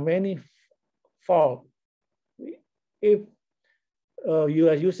 there are many faults. If you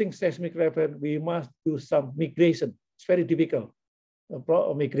are using seismic reflection, we must do some migration. It's very difficult.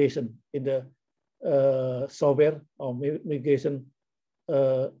 Migration in the software or migration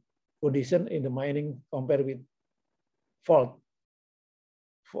condition in the mining compared with fault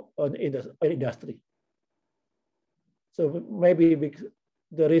in the industry. So maybe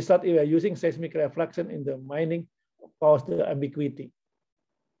the result if we are using seismic reflection in the mining cause the ambiguity.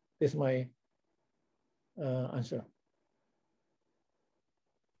 This is my answer.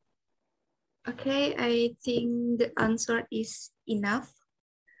 Okay, I think the answer is enough.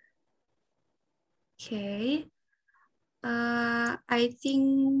 Okay. I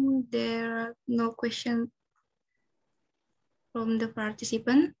think there are no questions from the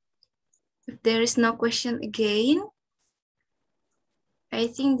participant. If there is no question again, I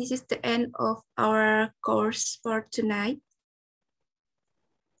think this is the end of our course for tonight.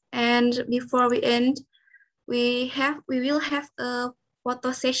 And before we end, we will have a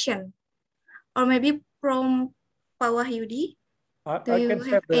photo session, or maybe from Pak Wahyudi. Do I you can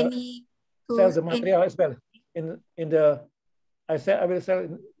have share any the tools? material as well. In the I said I will share.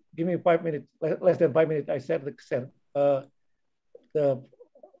 Give me 5 minutes, less than 5 minutes. I said the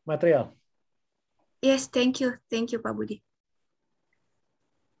material. Yes, thank you, Pak Budi.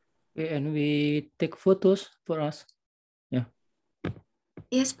 Okay, and we take photos for us. Yeah.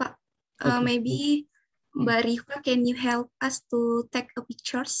 Yes, Pak. Okay. Maybe Mbak Rifa, can you help us to take a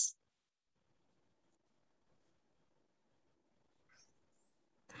pictures?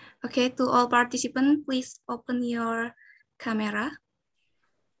 Okay, to all participants, please open your camera.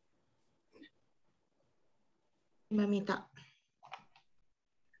 Mbak Mita.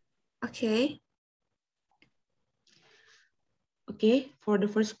 Okay. Okay, for the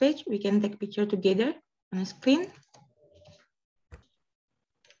first page, we can take picture together on the screen.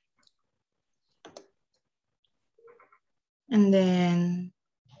 And then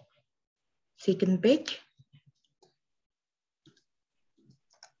second page.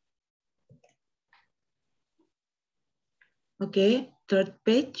 Okay, third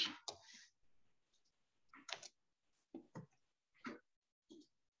page.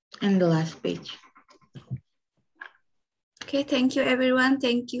 And the last page. Okay, thank you everyone.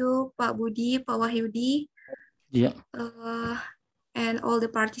 Thank you Pak Budi, Pak Wahyudi, Yeah. and all the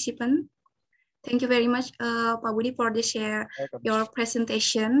participants. Thank you very much, Pak Budi, for the share your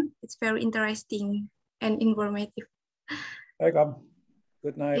presentation. It's very interesting and informative. Welcome.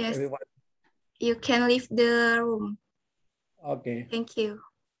 Good night, Yes. everyone. You can leave the room. Okay. Thank you.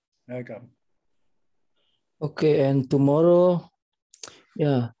 Welcome. Okay, and tomorrow,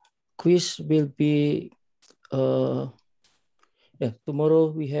 yeah, quiz will be. Yeah,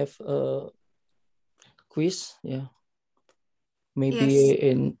 tomorrow we have a quiz. Yeah, maybe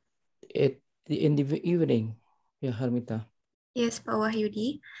Yes. in the evening. Yeah, Harmita. Yes, Pak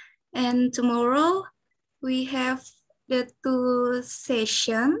Wahyudi. And tomorrow we have the 2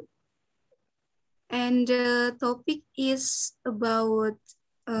 session, and the topic is about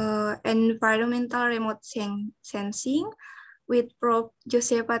environmental remote sensing with Prof.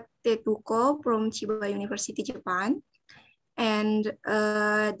 Josefa Tetuko from Chiba University, Japan. And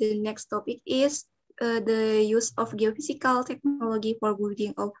the next topic is the use of geophysical technology for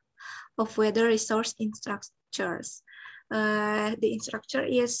building of weather resource infrastructures. The instructor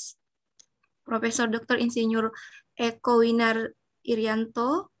is Profesor Dr. Insinyur Eko Winar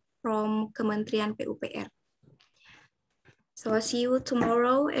Irianto from Kementerian PUPR. So see you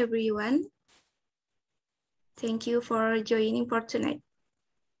tomorrow, everyone. Thank you for joining for tonight.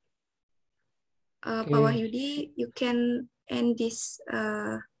 Pak Wahyudi, you can end this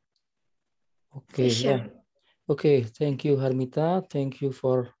session. Yeah. Okay, thank you, Harmita. Thank you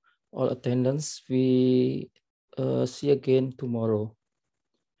for all attendance. We see again tomorrow.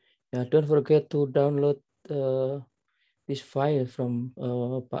 Yeah, don't forget to download this file from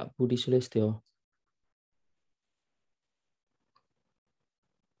Pak Budi Sulistyo.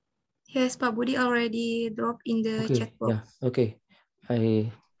 Yes, Pak Budi already dropped in the chat box. Yeah, okay.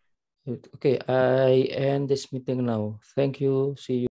 I end this meeting now. Thank you. See you.